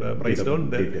 they are priced on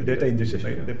the data ingestion,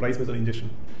 right? They're priced based on ingestion.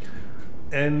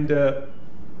 And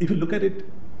if you look at it,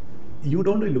 you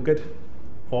don't really look at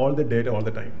all the data all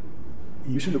the time.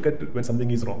 You should look at when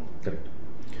something is wrong. Correct.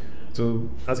 So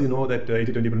as you know, that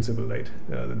 80-20 principle, right?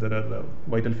 There are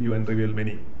vital few and trivial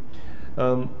many.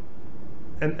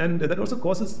 And that also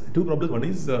causes two problems. One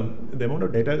is the amount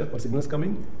of data or signals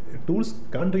coming. Tools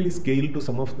can't really scale to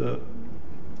some of the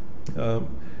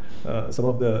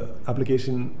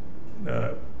application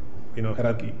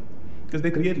hierarchy, because they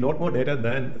create a lot more data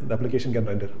than the application can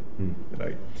render,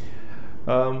 right?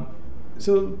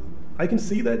 So I can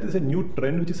see that there's a new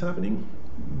trend which is happening.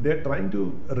 They're trying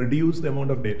to reduce the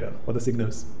amount of data or the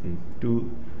signals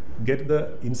to get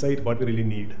the insight what we really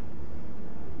need.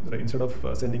 Right? Instead of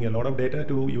sending a lot of data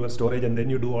to your storage and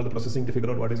then you do all the processing to figure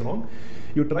out what is wrong,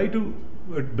 you try to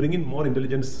bring in more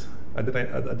intelligence at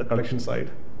the collection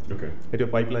side, at your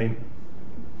pipeline,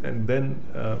 and then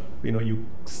you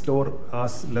store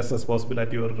as less as possible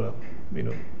at your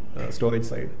storage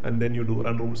side, and then you do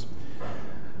run rules.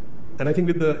 And I think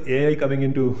with the AI coming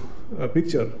into a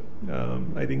picture,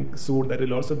 I think soon that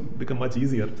will also become much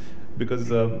easier, because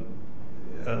now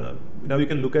you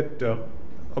can look at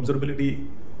observability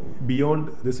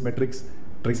beyond this metrics,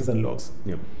 traces, and logs.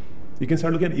 Yeah. You can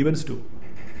start looking at events too.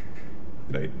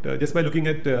 right? Just by looking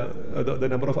at the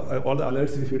number of all the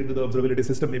alerts we feed into the observability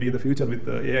system, maybe in the future with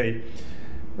AI,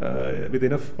 with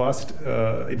enough past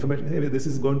information, hey, this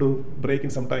is going to break in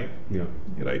some time. Yeah.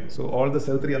 Right. So all the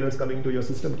L3 alerts coming into your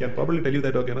system can probably tell you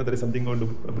that okay, there is something going to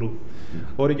improve,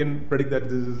 or you can predict that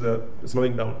this is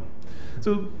slowing down.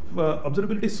 So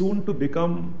observability soon to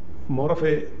become more of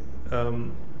a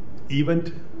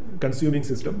event consuming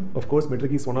system. Of course,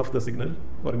 metric is one of the signal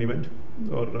or an event,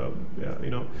 or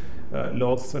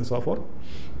logs and so forth,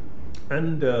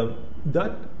 and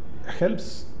that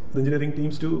helps the engineering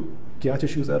teams to catch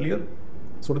issues earlier,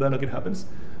 so that it happens.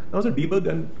 And also debug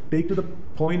and take to the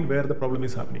point where the problem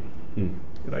is happening,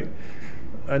 right?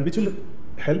 And which will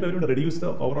help everyone to reduce the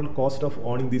overall cost of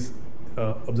owning these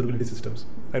observability systems.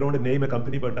 I don't want to name a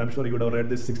company, but I'm sure you would have read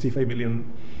this 65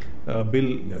 million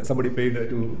bill somebody paid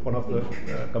to one of the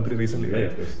company recently,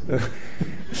 right?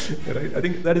 Right? I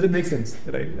think that doesn't make sense,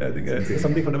 right? I think there's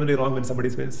something fundamentally wrong when somebody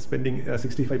is spending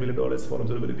 $65 million for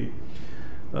observability.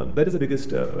 That is the biggest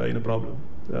problem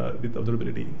with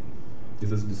observability. Is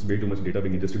this way too much data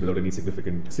being ingested without any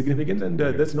significant, and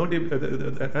that's not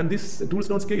and these tools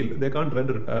don't scale. They can't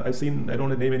render. I've seen, I don't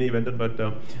want to name any vendor, but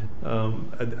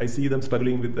I see them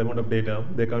struggling with the amount of data.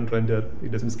 They can't render.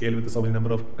 It doesn't scale with so many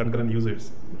number of concurrent users,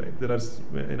 right? There are,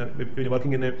 when you're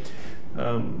working in a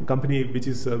company which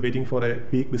is waiting for a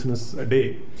peak business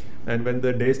day, and when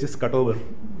the days just cut over,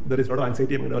 there is a lot of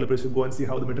anxiety among developers to go and see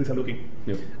how the metrics are looking.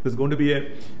 Yep. There's going to be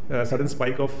a sudden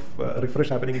spike of refresh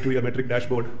happening into your metric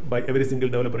dashboard by every single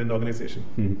developer in the organization.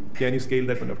 Can you scale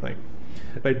that point of time?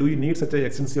 Right? Do you need such an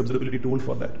extensive observability tool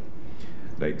for that?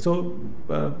 Right. So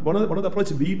one of the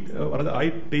approach I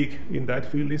take in that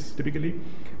field is typically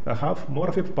have more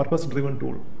of a purpose-driven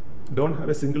tool. Don't have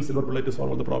a single silver bullet to solve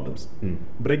all the problems.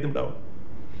 Break them down.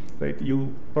 Right.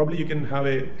 You can have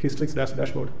a Hystrix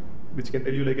dashboard, which can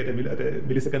tell you like at a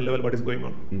millisecond level what is going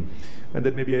on, and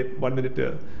then maybe a 1 minute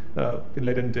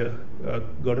latent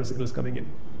Gordon signals coming in,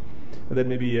 and then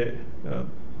maybe a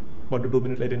 1 to 2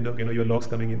 minute latent your logs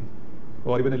coming in,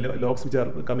 or even logs which are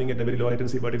coming at a very low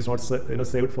latency, but it's not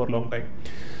saved for a long time.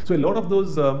 So a lot of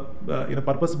those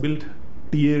purpose built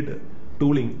tiered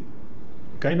tooling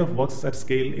kind of works at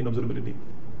scale in observability.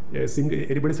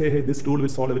 Anybody say, hey, this tool will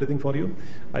solve everything for you?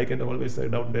 I can always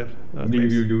doubt their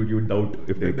claims. You doubt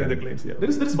if they can. Their claims, yeah. There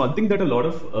is one thing that a lot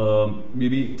of,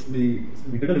 maybe we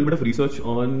did a little bit of research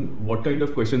on what kind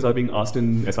of questions are being asked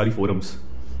in SRE forums,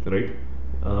 right?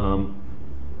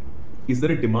 Is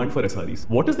there a demand for SREs?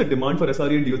 What is the demand for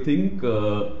SRE, and do you think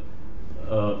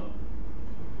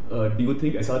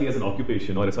SRE as an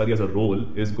occupation or SRE as a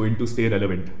role is going to stay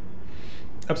relevant?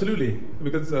 Absolutely,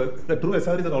 because the true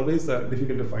SREs are always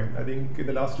difficult to find. I think in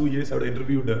the last 2 years, I've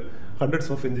interviewed hundreds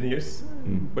of engineers,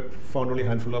 but found only a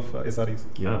handful of SREs.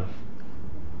 Yeah.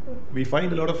 We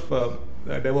find a lot of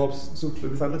DevOps. So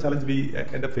this is another challenge we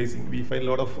end up facing. We find a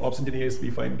lot of ops engineers.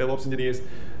 We find DevOps engineers.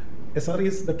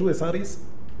 SREs, the true SREs,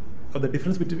 the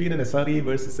difference between an SRE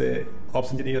versus a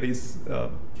ops engineer is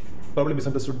probably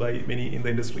misunderstood by many in the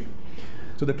industry.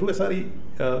 So the true SRE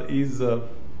is.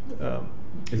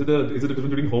 Is it the difference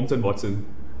between Holmes and Watson?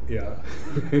 Yeah.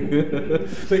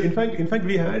 So in fact,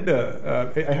 we had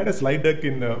I had a slide deck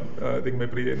in I think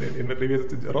in my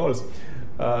previous roles.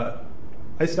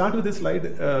 I start with this slide.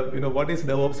 What is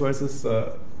DevOps versus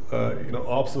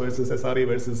ops versus SRE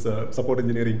versus support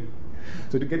engineering.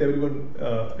 So to get everyone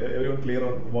clear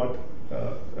on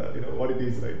what it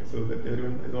is, right? So that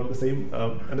everyone is on the same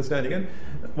understanding. And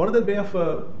one of the way of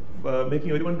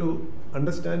making everyone to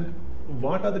understand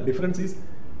what are the differences,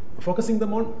 focusing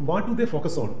them on what do they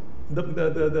focus on,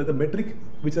 the metric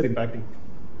which are impacting.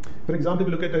 For example,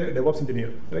 if you look at a DevOps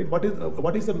engineer, right? What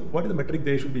is the metric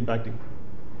they should be impacting,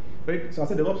 right? So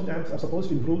as a DevOps engineer, I'm supposed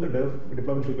to improve the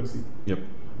deployment frequency. Yep.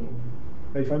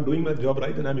 If I'm doing my job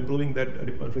right, then I'm improving that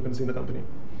deployment frequency in the company.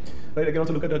 Right? I can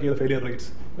also look at the failure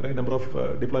rates, right? Number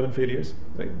of deployment failures.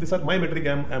 Right? These are my metric.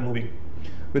 I'm moving.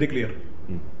 Very clear.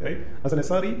 Right? As an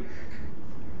SRE,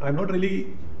 I'm not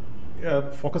really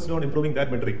focused on improving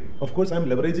that metric. Of course, I'm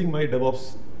leveraging my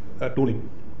DevOps tooling.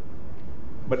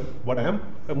 But what I am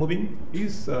moving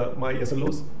is my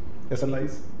SLOs,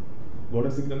 SLIs,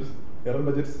 golden signals, error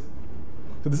budgets.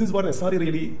 So this is what SRE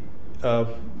really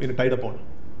tied upon.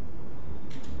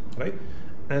 Right?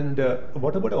 And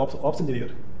what about ops engineer?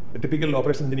 The typical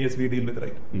operations engineers we deal with,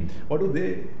 right? What do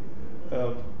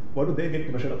they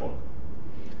get measured upon?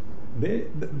 They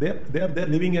are there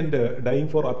living and dying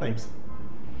for uptimes.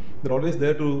 They're always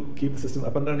there to keep the system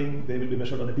up and running. They will be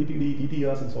measured on the TTD,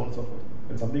 TTRs, and so on and so forth.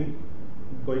 When something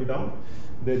going down,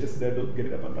 they're just there to get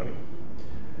it up and running.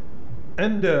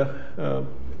 And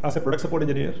as a product support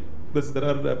engineer, because there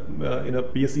are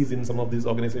PSCs in some of these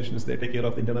organizations. They take care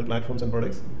of the internal platforms and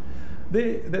products.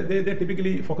 They're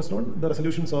typically focused on the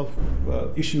resolutions of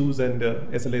issues and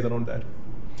SLAs around that.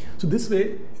 So this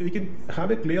way, we can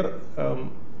have a clear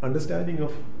understanding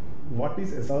of what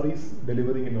is SREs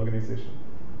delivering in organization.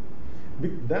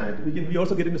 With that, we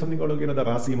also get into something called the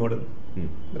RASI model,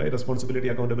 right? Responsibility,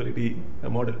 accountability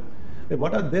model.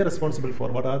 What are they responsible for?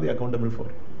 What are they accountable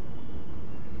for?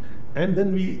 And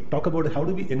then we talk about how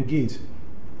do we engage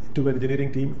to an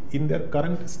engineering team in their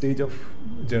current stage of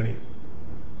journey.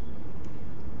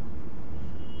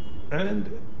 And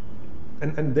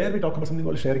there we talk about something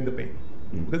called sharing the pain.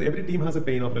 Because every team has a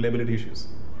pain of reliability issues.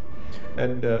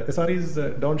 And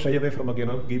SREs don't shy away from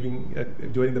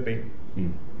joining the pain,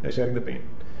 sharing the pain.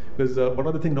 Because one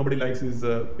of the things nobody likes is,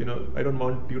 I don't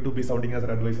want you to be sounding as an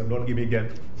advisor. Don't give me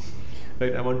again.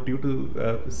 Right? I want you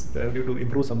to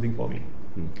improve something for me.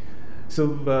 So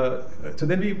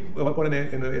then we work on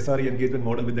an SRE engagement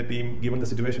model with the team, given the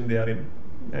situation they are in,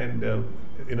 and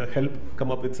help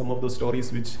come up with some of those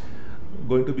stories which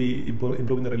going to be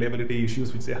improving the reliability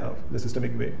issues which they have, the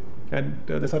systemic way. And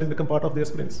the SREs become part of their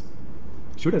sprints.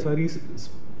 Should SREs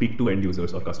speak to end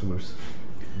users or customers?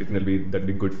 Do you think that'd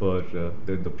be good for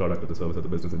the product or the service or the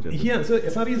business in general? Yeah, so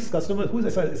SRE's customer, who's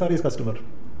SRE's customer?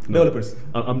 No. Developers.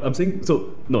 I'm saying,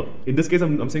 so no, in this case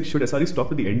I'm saying should SREs talk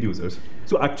to the end users?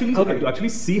 So actually, to actually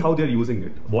see how they're using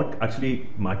it, what actually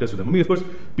matters to them. I mean, of course,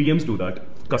 PMs do that,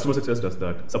 customer success does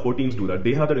that, support teams do that,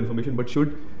 they have that information, but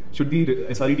should the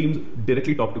SRE teams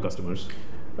directly talk to customers?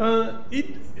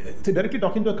 Directly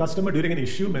talking to a customer during an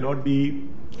issue may not be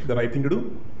the right thing to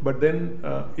do, but then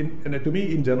to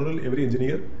me, in general, every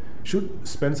engineer should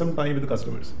spend some time with the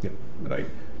customers. Yeah. Right.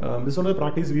 This is one of the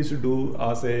practice we used to do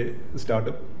as a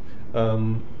startup.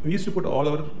 We used to put all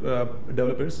our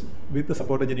developers with the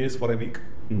support engineers for a week.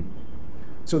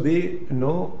 So they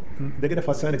get a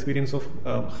first-hand experience of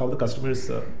how the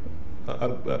customers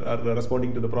are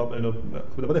responding to the problem,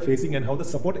 what they're facing, and how the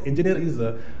support engineer is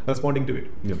responding to it.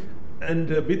 Yeah. And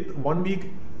with 1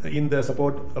 week in the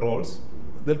support roles,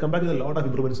 they'll come back with a lot of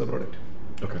improvements to the product.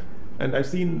 Okay. And I've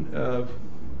seen,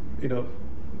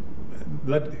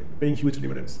 that paying huge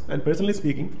dividends. And personally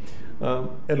speaking,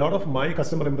 a lot of my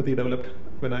customer empathy developed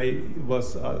when I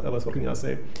was working as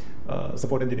a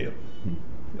support engineer,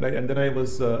 right? And then I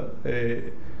was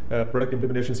a product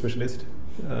implementation specialist,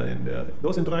 and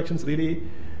those interactions really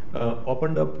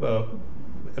opened up a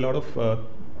lot of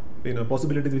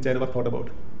possibilities which I never thought about.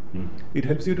 It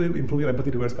helps you to improve your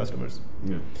empathy towards customers,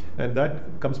 and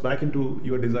that comes back into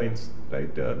your designs,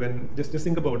 right? When just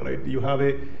think about, right, you have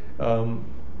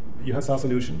a SaaS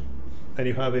solution, and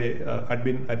you have a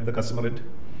admin at the customer end,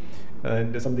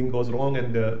 and something goes wrong,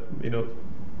 and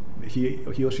he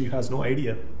or she has no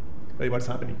idea, right, what's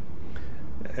happening,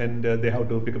 and they have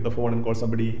to pick up the phone and call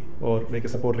somebody or make a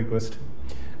support request.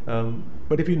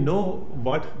 But if you know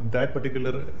what that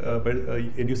particular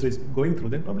end user is going through,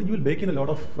 then probably you will bake in a lot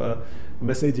of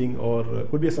messaging, or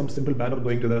could be some simple banner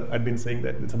going to the admin saying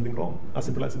that there's something wrong. As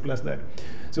simple as that.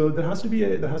 So there has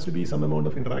to be some amount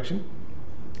of interaction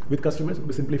with customers.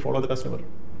 We simply follow the customer.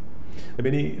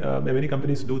 Many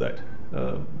companies do that.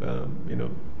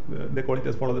 They call it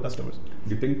as follow the customers.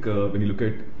 Do you think when you look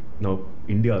at now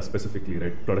India specifically,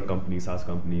 right, product companies, SaaS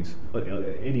companies, or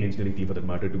any engineering team for that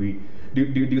matter, do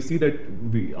you see that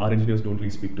our engineers don't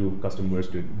really speak to customers?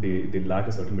 They lack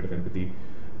a certain bit of empathy,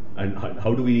 and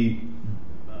how do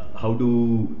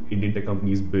Indian tech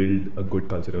companies build a good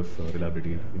culture of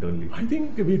reliability internally? I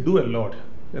think we do a lot,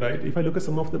 right? If I look at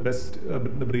some of the best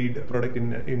breed product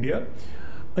in India,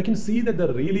 I can see that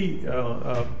they're really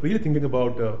thinking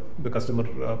about the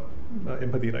customer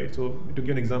empathy, right? So to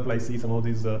give an example, I see some of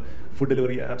these food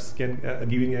delivery apps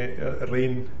giving a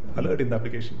rain alert in the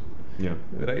application. Yeah.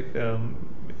 Right.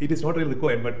 It is not really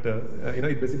required, but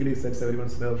it basically sets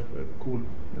everyone's nerve cool,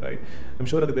 right? I'm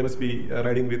sure that they must be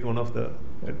riding with one of the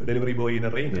delivery boy in a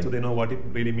rain, so they know what it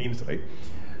really means, right?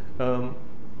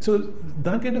 So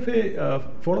that kind of a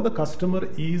follow the customer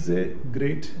is a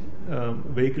great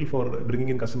vehicle for bringing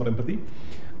in customer empathy,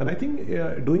 and I think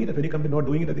doing it at any company, not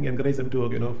doing it, I think encourage them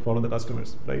to follow the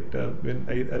customers, right? When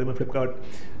I remember Flipkart,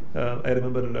 I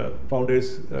remember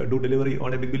founders do delivery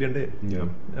on a big billion day. Yeah,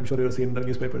 I'm sure you've seen the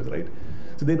newspapers, right?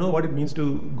 So they know what it means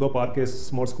to go park a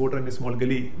small scooter in a small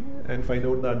gully and find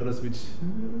out the address which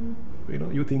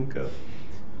you think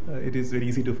it is very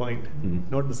easy to find.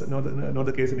 Not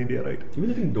the case in India, right?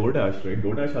 Even I think DoorDash, right?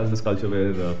 DoorDash has this culture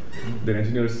where their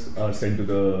engineers are sent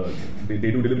to they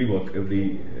do delivery work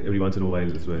every once in a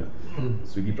while as well.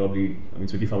 Swiggy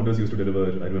founders used to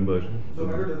deliver, I remember.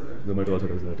 Zomato also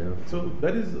does that, yeah. So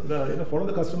that is, follow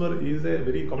the customer is a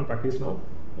very common practice now.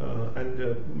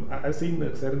 I've seen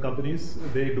certain companies,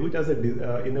 they do it as an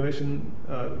innovation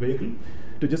vehicle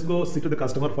to just go sit to the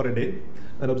customer for a day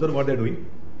and observe what they're doing.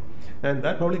 And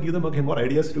that probably gives them again more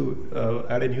ideas to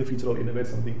add a new feature or innovate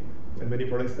something. And many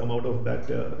products come out of that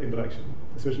interaction,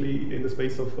 especially in the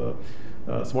space of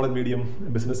small and medium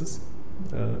businesses.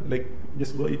 Like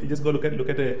just go look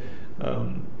at a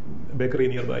bakery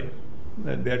nearby,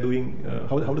 and they are doing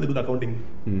how do they do the accounting,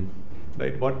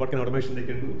 right? What kind of automation they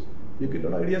can do? You get a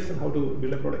lot of ideas on how to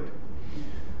build a product.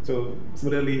 So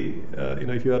similarly,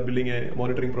 if you are building a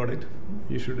monitoring product,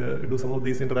 you should do some of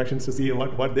these interactions to see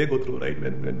what they go through, right?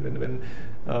 When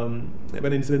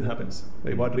an incident happens,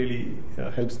 right? What really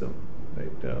helps them,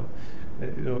 right?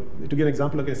 To give an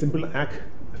example, like a simple ACK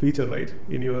feature, right,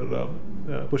 in your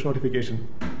push notification,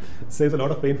 saves a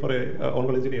lot of pain for a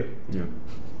on-call engineer. Yeah,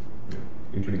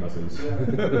 including ourselves.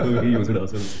 We use it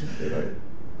ourselves.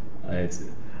 Right.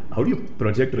 How do you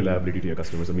project reliability to your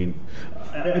customers? I mean,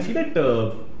 I feel that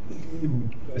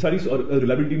SREs or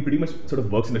reliability pretty much sort of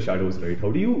works in the shadows, right?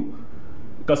 How do you,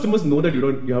 customers know that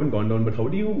you haven't gone down, but how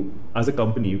do you, as a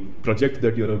company, project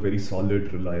that you're a very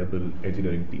solid, reliable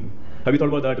engineering team? Have you thought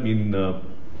about that? I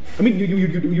mean, you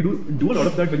do a lot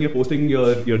of that when you're posting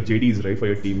your JDs, right, for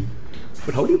your team.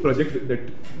 But how do you project that,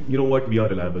 you know what, we are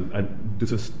reliable, and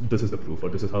this is the proof, or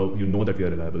this is how you know that we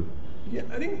are reliable? Yeah,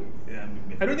 I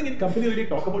don't think any company really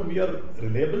talk about we are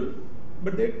reliable,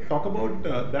 but they talk about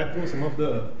that through some of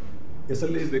the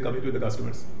SLAs they commit with the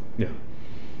customers. Yeah.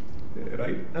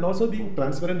 Right, and also being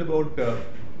transparent about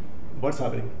what's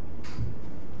happening.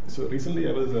 So recently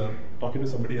I was talking to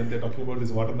somebody, and they're talking about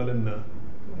this watermelon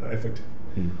effect.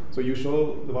 So you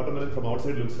show the watermelon from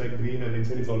outside looks like green and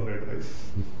inside is all red, right?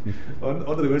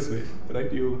 or the reverse way,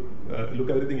 right? You look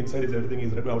at everything inside everything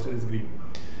is red, but outside is green.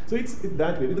 So it's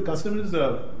that way. With the customers,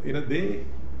 a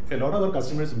lot of our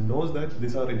customers knows that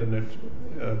this is our internet.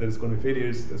 There is going to be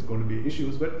failures, there's going to be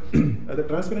issues, but the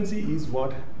transparency is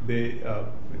what they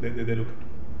look at.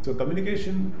 So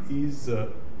communication is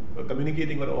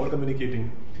communicating or all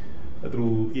communicating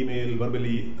through email,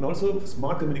 verbally, and also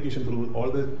smart communication through all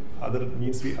the other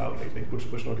means we have, like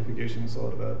push notifications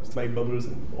or slide bubbles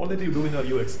and all that you do in our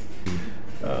UX.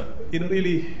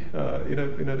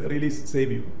 Really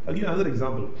save you. I'll give you another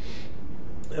example.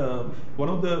 One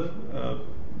of the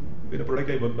product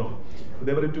I worked on,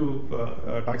 they were into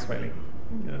tax filing,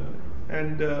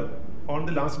 and on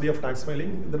the last day of tax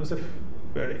filing, there was a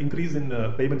increase in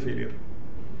payment failure,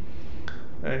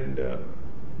 and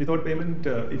without payment,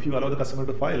 if you allow the customer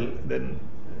to file, then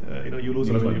you lose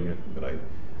revenue, right?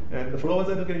 And the flow was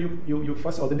that you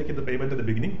first authenticate the payment at the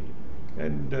beginning,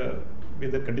 and we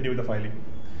then continue with the filing.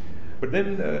 But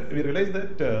then we realized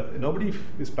that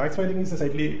this tax filing is a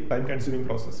slightly time-consuming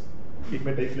process. It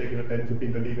may take like 10,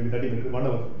 15, 20, maybe 30 minutes, 1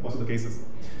 hour, most of the cases.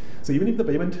 So even if the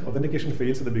payment authentication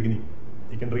fails at the beginning,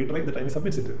 you can retry the time he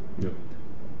submits it. Yeah.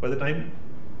 By the time,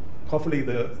 hopefully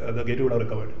the gateway would have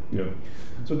recovered. Yeah.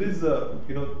 So this, the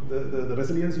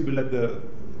resilience you build at the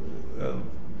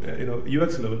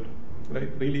UX level, right,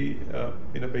 really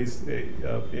pays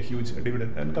a huge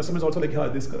dividend. And customers also like,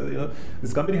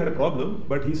 this company had a problem,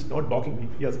 but he's not blocking me.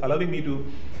 He is allowing me to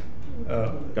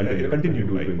continue,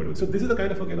 right? So this is the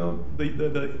kind of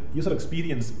the user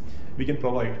experience we can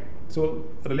provide. So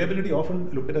reliability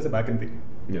often looked at as a back-end thing.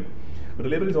 Yeah. But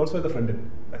reliability is also at the front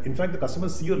end. In fact, the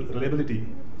customers see your reliability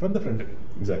from the front end.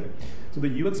 Exactly. So the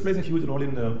UX plays a huge role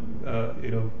in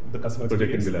the customer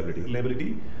projecting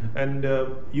reliability, and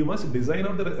you must design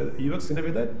out the UX in a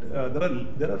way that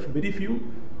there are very few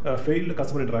failed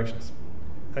customer interactions.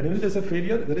 And even if there's a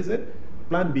failure, there is a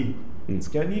plan B.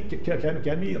 Can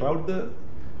we route the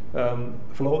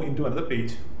flow into another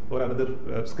page or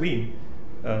another screen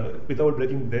without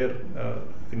breaking their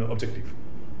objective,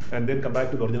 and then come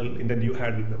back to the original intent you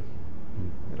had with them,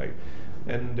 right?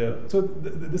 And so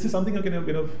this is something this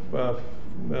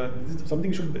is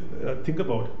something you should think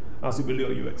about as you build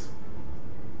your UX.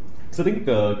 So I think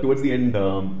towards the end,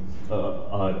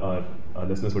 our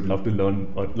listeners would love to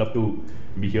learn or love to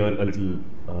hear a little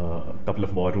couple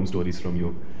of war room stories from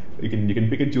you. You can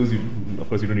pick and choose. Of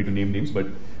course, you don't need to name names, but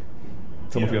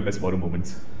some of your best war room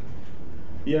moments.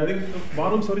 Yeah, I think war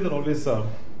room stories are always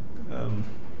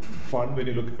fun when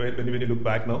you look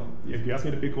back now. If you ask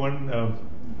me to pick one,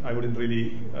 I wouldn't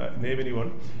really name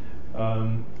anyone.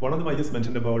 One of them I just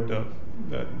mentioned about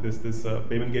this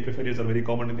payment gateway failures are very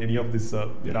common in any of this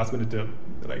last minute,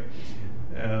 right?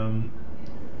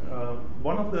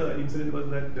 One of the incidents was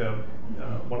that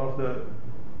one of the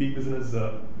peak business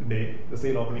day, the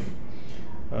sale opening,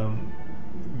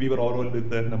 we were overwhelmed with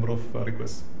the number of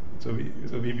requests. So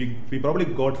we probably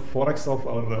got 4x of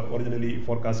our originally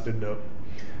forecasted.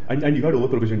 And you had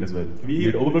over-provisioned as well. We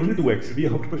had over-provisioned 2x. We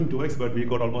over-provisioned 2x, but we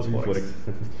got almost 4x.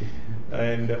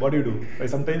 And what do? Like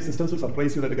sometimes systems will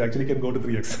surprise you that it actually can go to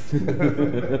 3x.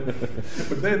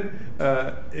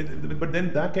 but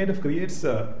then that kind of creates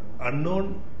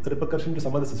unknown repercussion to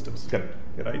some other systems. Correct.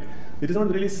 Right? It is not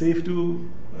really safe to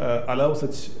allow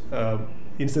such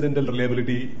incidental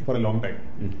reliability for a long time.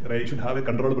 Right? You should have a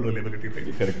controllable reliability.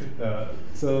 Right? Correct.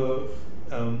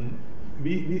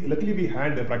 Luckily we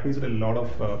had practiced a lot of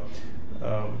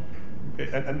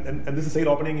and this is sale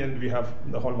opening, and we have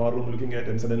the whole war room looking at,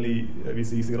 and suddenly we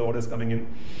see 0 orders coming in,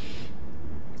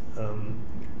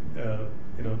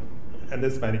 and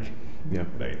there's panic. Yeah.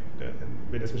 Right.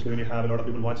 And especially when you have a lot of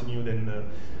people watching you, then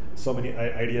so many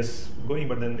ideas going,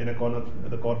 but then in a corner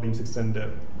the core team sits and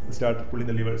start pulling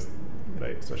the levers.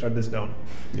 Right. So shut this down.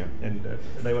 Yeah. And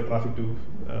divert traffic to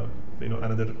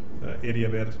another area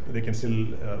where they can still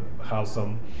have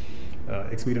some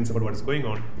experience about what is going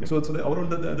on. Yeah. So overall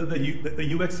the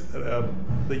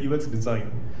UX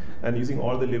design and using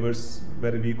all the levers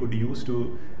where we could use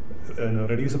to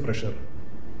reduce the pressure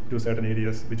to certain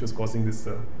areas which was causing this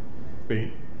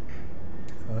pain,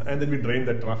 and then we drain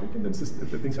that traffic, and then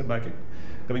the things are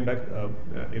coming back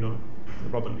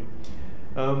properly.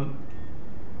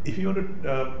 If you want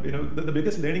to, the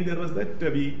biggest learning there was that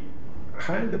we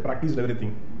had practiced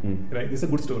everything. Right, this is a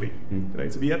good story.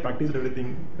 Right, so we had practiced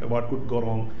everything what could go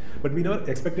wrong, but we never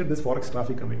expected this forex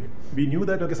traffic coming in. We knew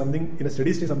that something in a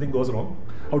steady state something goes wrong,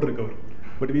 how to recover,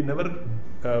 but we never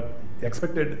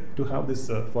expected to have this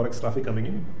forex traffic coming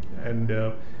in, and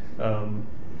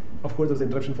of course there was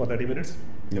interruption for 30 minutes.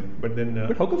 Yep. But then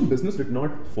but how come business did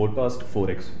not forecast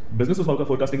 4x? Business was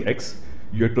forecasting x,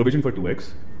 you had provision for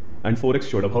 2x, and 4x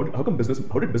showed up. How did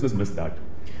business miss that?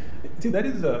 See, that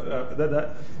is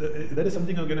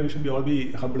something we should all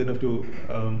be humble enough to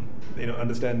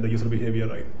understand the user behavior,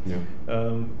 right? Yeah.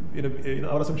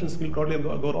 Our assumptions will totally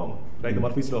go wrong, like the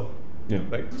Murphy's law. Yeah.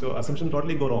 Right. So assumptions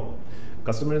totally go wrong.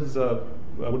 Customers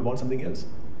would want something else,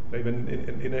 right? When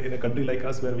in a country like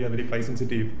us where we are very price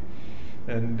sensitive,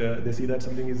 and they see that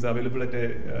something is available at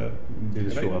a they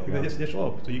just show up. They just show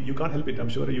up. So you can't help it. I'm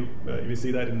sure you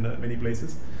see that in many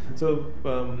places. So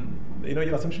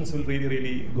your assumptions will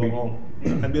really go wrong,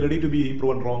 and be ready to be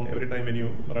proven wrong every time when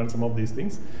you run some of these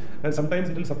things. And sometimes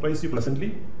it will surprise you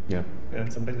pleasantly. Yeah.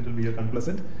 And sometimes it will be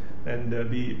unpleasant. And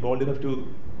be bold enough to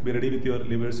be ready with your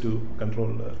levers to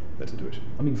control that situation.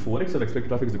 I mean, 4x of expected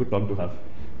traffic is a good problem to have.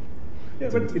 Yeah,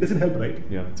 but it doesn't help, right?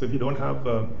 Yeah. So if you don't have,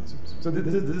 so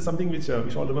this is something which we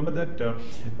should all remember that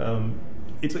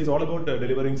it's all about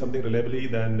delivering something reliably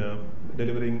than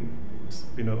delivering,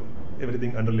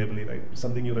 everything unreliably, right?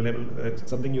 Something you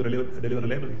deliver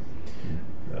reliably.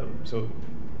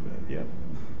 Yeah,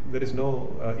 there is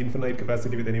no infinite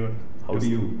capacity with anyone. How do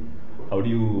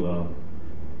you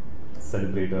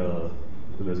celebrate the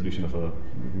resolution of a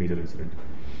major incident?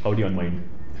 How do you unwind?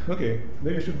 Okay,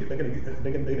 maybe I should take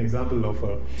an example of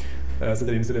such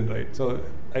an incident, right? So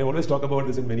I always talk about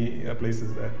this in many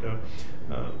places that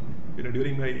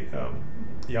during my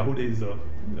Yahoo days,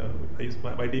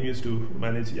 my team used to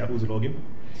manage Yahoo's login,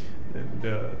 and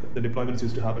the deployments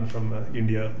used to happen from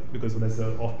India because that's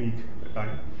an off-peak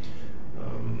time,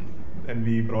 and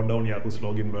we brought down Yahoo's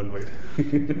login worldwide.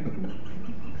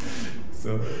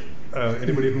 So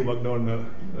anybody who worked on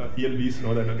ELBs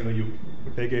know that you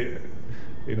take a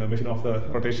machine off the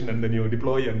rotation, and then you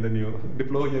deploy, and then you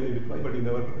deploy, but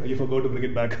you forgot to bring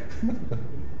it back.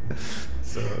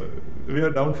 So we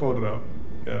are down for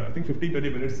I think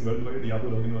 15-20 minutes worldwide. Yahoo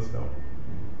login was down.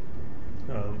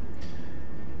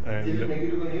 Did it make it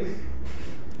to the news?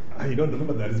 I don't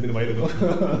remember that. It's been a while ago.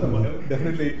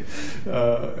 Definitely,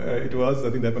 it was, I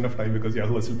think, that point of time, because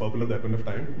Yahoo was still popular that point of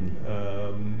time.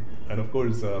 And of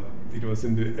course, it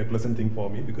wasn't a pleasant thing for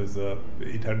me, because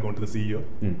it had gone to the CEO.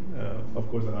 Of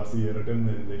course, an RCA written,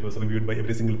 and it was reviewed by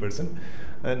every single person.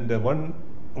 And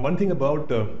one thing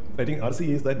about I think RCA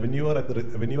is that when you are at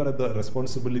the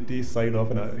responsibility side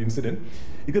of an incident,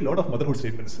 you get a lot of motherhood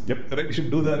statements. Yep. Right. You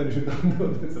should do that, and you should not do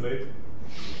this. Right.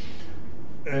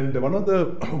 And one of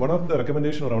the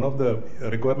recommendation, or one of the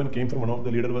requirement came from one of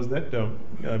the leader was that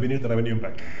we need the revenue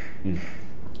impact.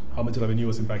 how much revenue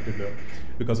was impacted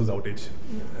because of the outage.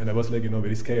 And I was like,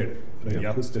 very scared. Like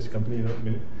Yahoo's such a company,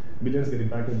 millions get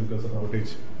impacted because of the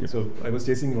outage. Yep. So I was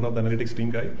chasing one of the analytics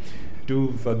team guy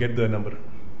to get the number.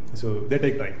 So they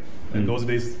take time. And those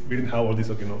days, we didn't have all this,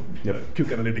 quick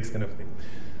analytics kind of thing.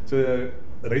 So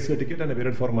I raised the ticket and I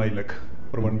waited for my luck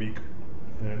for 1 week.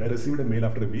 And I received a mail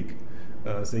after a week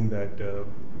saying that,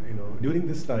 during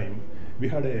this time, we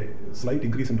had a slight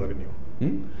increase in revenue.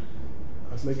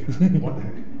 I was like, what the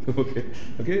heck?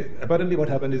 Okay. Apparently what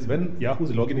happened is when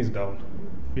Yahoo's login is down,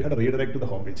 we had a redirect to the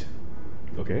homepage.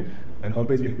 Okay. And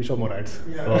homepage, we show more ads.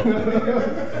 Yeah.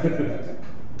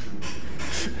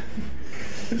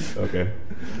 Okay.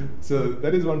 So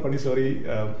that is one funny story,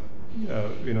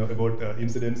 about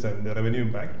incidents and the revenue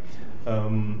impact.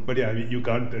 But yeah, you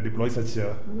can't deploy such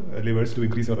levers to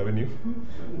increase your revenue.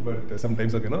 But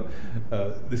sometimes,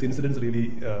 these incidents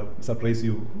really surprise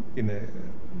you in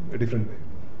a different way.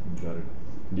 Got it.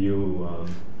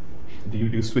 Do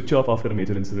you switch off after a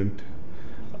major incident?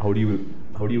 How do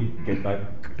you get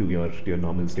back to your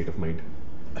normal state of mind?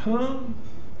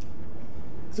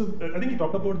 So I think you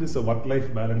talked about this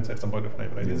work-life balance at some point of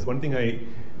time, right? Yeah. It's one thing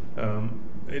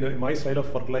my style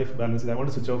of work-life balance is I want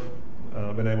to switch off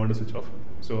when I want to switch off.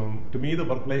 So to me, the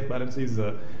work-life balance is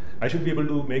I should be able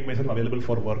to make myself available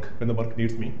for work when the work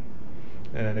needs me,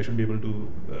 and I should be able to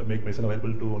make myself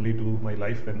available to only do my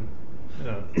life when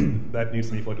that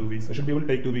needs me for 2 weeks. I should be able to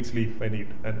take 2 weeks leave if I need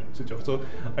and switch off. So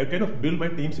I kind of build my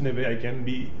teams in a way I can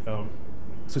be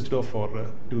switched off for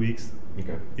 2 weeks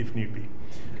if need be.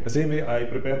 The same way I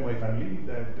prepare my family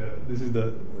that this is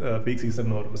the peak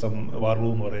season or some war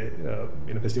room or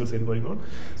a festival sale going on.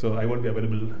 So I won't be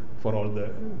available for all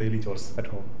the daily chores at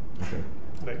home. Okay.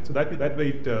 Right. So that way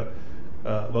it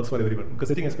works for everyone. Because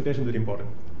setting expectations is very important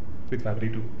with family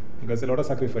too. Because a lot of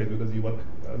sacrifice because you work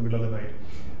in the middle of the night.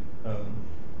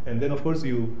 And then of course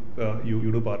you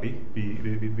do party.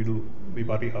 We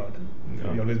party hard.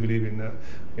 Yeah. We always believe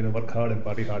in work hard and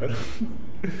party harder.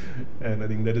 And I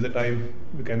think that is the time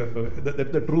we kind of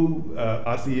the true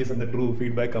RCAs and the true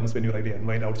feedback comes when you write a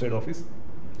mind outside office.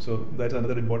 So that's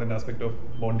another important aspect of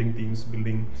bonding teams,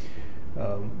 building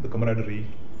the camaraderie,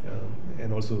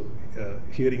 and also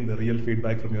hearing the real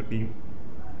feedback from your team.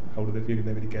 How do they feel in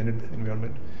a very candid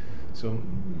environment? So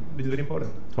which is very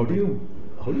important. How do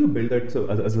you build that? So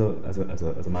as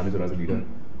a manager, as a leader,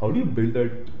 how do you build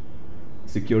that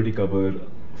security cover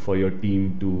for your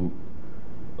team to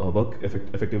work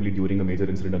effectively during a major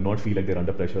incident and not feel like they're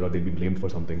under pressure or they'll be blamed for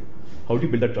something? How do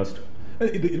you build that trust?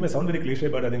 It may sound very cliche,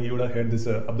 but I think you would have heard this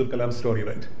Abdul Kalam story,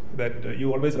 right? That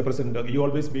you always represent, you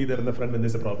always be there in the front when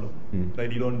there's a problem,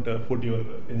 right? You don't put your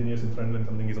engineers in front when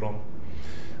something is wrong.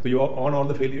 So you own all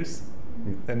the failures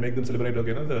and make them celebrate,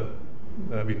 the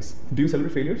wins. Do you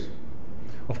celebrate failures?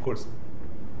 Of course.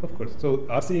 So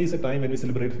RCA is a time when we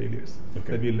celebrate failures.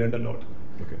 Okay. That we learned a lot.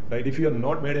 Okay. Right? If you have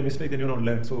not made a mistake, then you don't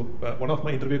learn. So one of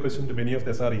my interview questions to many of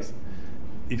the SREs,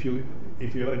 if you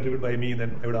are interviewed by me,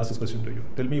 then I would ask this question to you.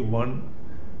 Tell me one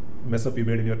mess up you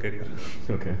made in your career.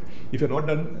 Okay. If you're not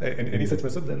done any such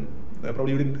mess up, then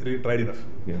probably you didn't really try enough.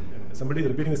 Yeah. Somebody is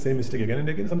repeating the same mistake again and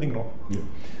again, something wrong. Yeah.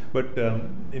 But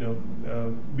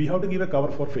we have to give a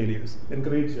cover for failures.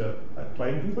 Encourage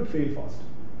trying things, but fail fast.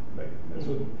 Right.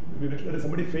 So if you let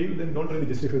somebody fail, then don't really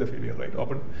justify the failure. Right.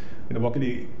 Often,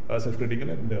 vocally self-critical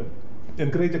and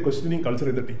encourage a questioning culture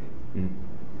in the team.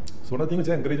 So one of the things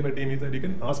I encourage my team is that you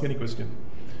can ask any question.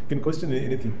 You can question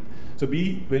anything. So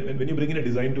when you bring in a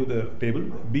design to the table,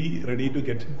 be ready to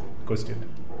get questioned.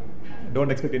 Don't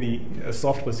expect any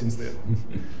soft questions there.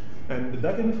 And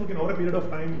that kind of, over a period of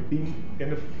time, team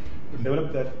kind of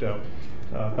develop that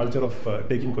culture of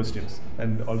taking questions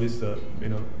and always,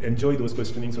 enjoy those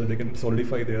questioning so that they can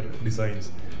solidify their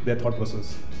designs, their thought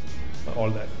process, all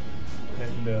that.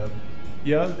 And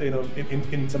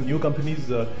in some new companies,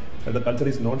 the culture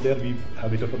is not there. We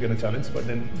have it up again a challenge, but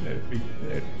then we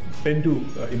tend to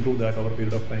improve that over a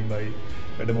period of time by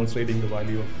demonstrating the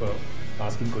value of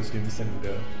asking questions and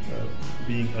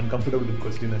being uncomfortable with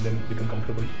questions and then become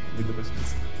comfortable with the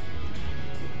questions.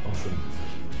 Awesome.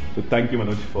 So thank you,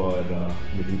 Manoj, for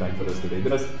making time for us today.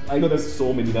 I know there's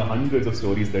so many, there are hundreds of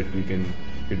stories that we can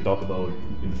talk about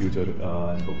in the future,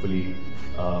 and hopefully,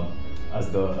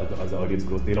 as the audience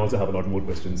grows, they'll also have a lot more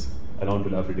questions around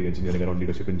reliability engineering, around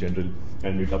leadership in general,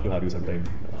 and we'd love to have you sometime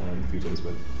in the future as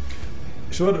well.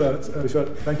 Sure.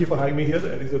 Thank you for having me here.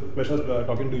 It is a pleasure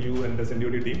talking to you and the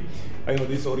SNDOT team. I know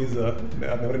these stories are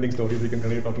never-ending stories. We can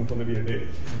continue talking for maybe a day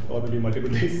or maybe multiple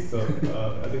days. So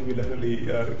I think we'll definitely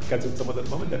catch up some other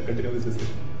moment and continue this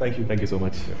discussion. Thank you. Thank you so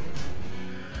much.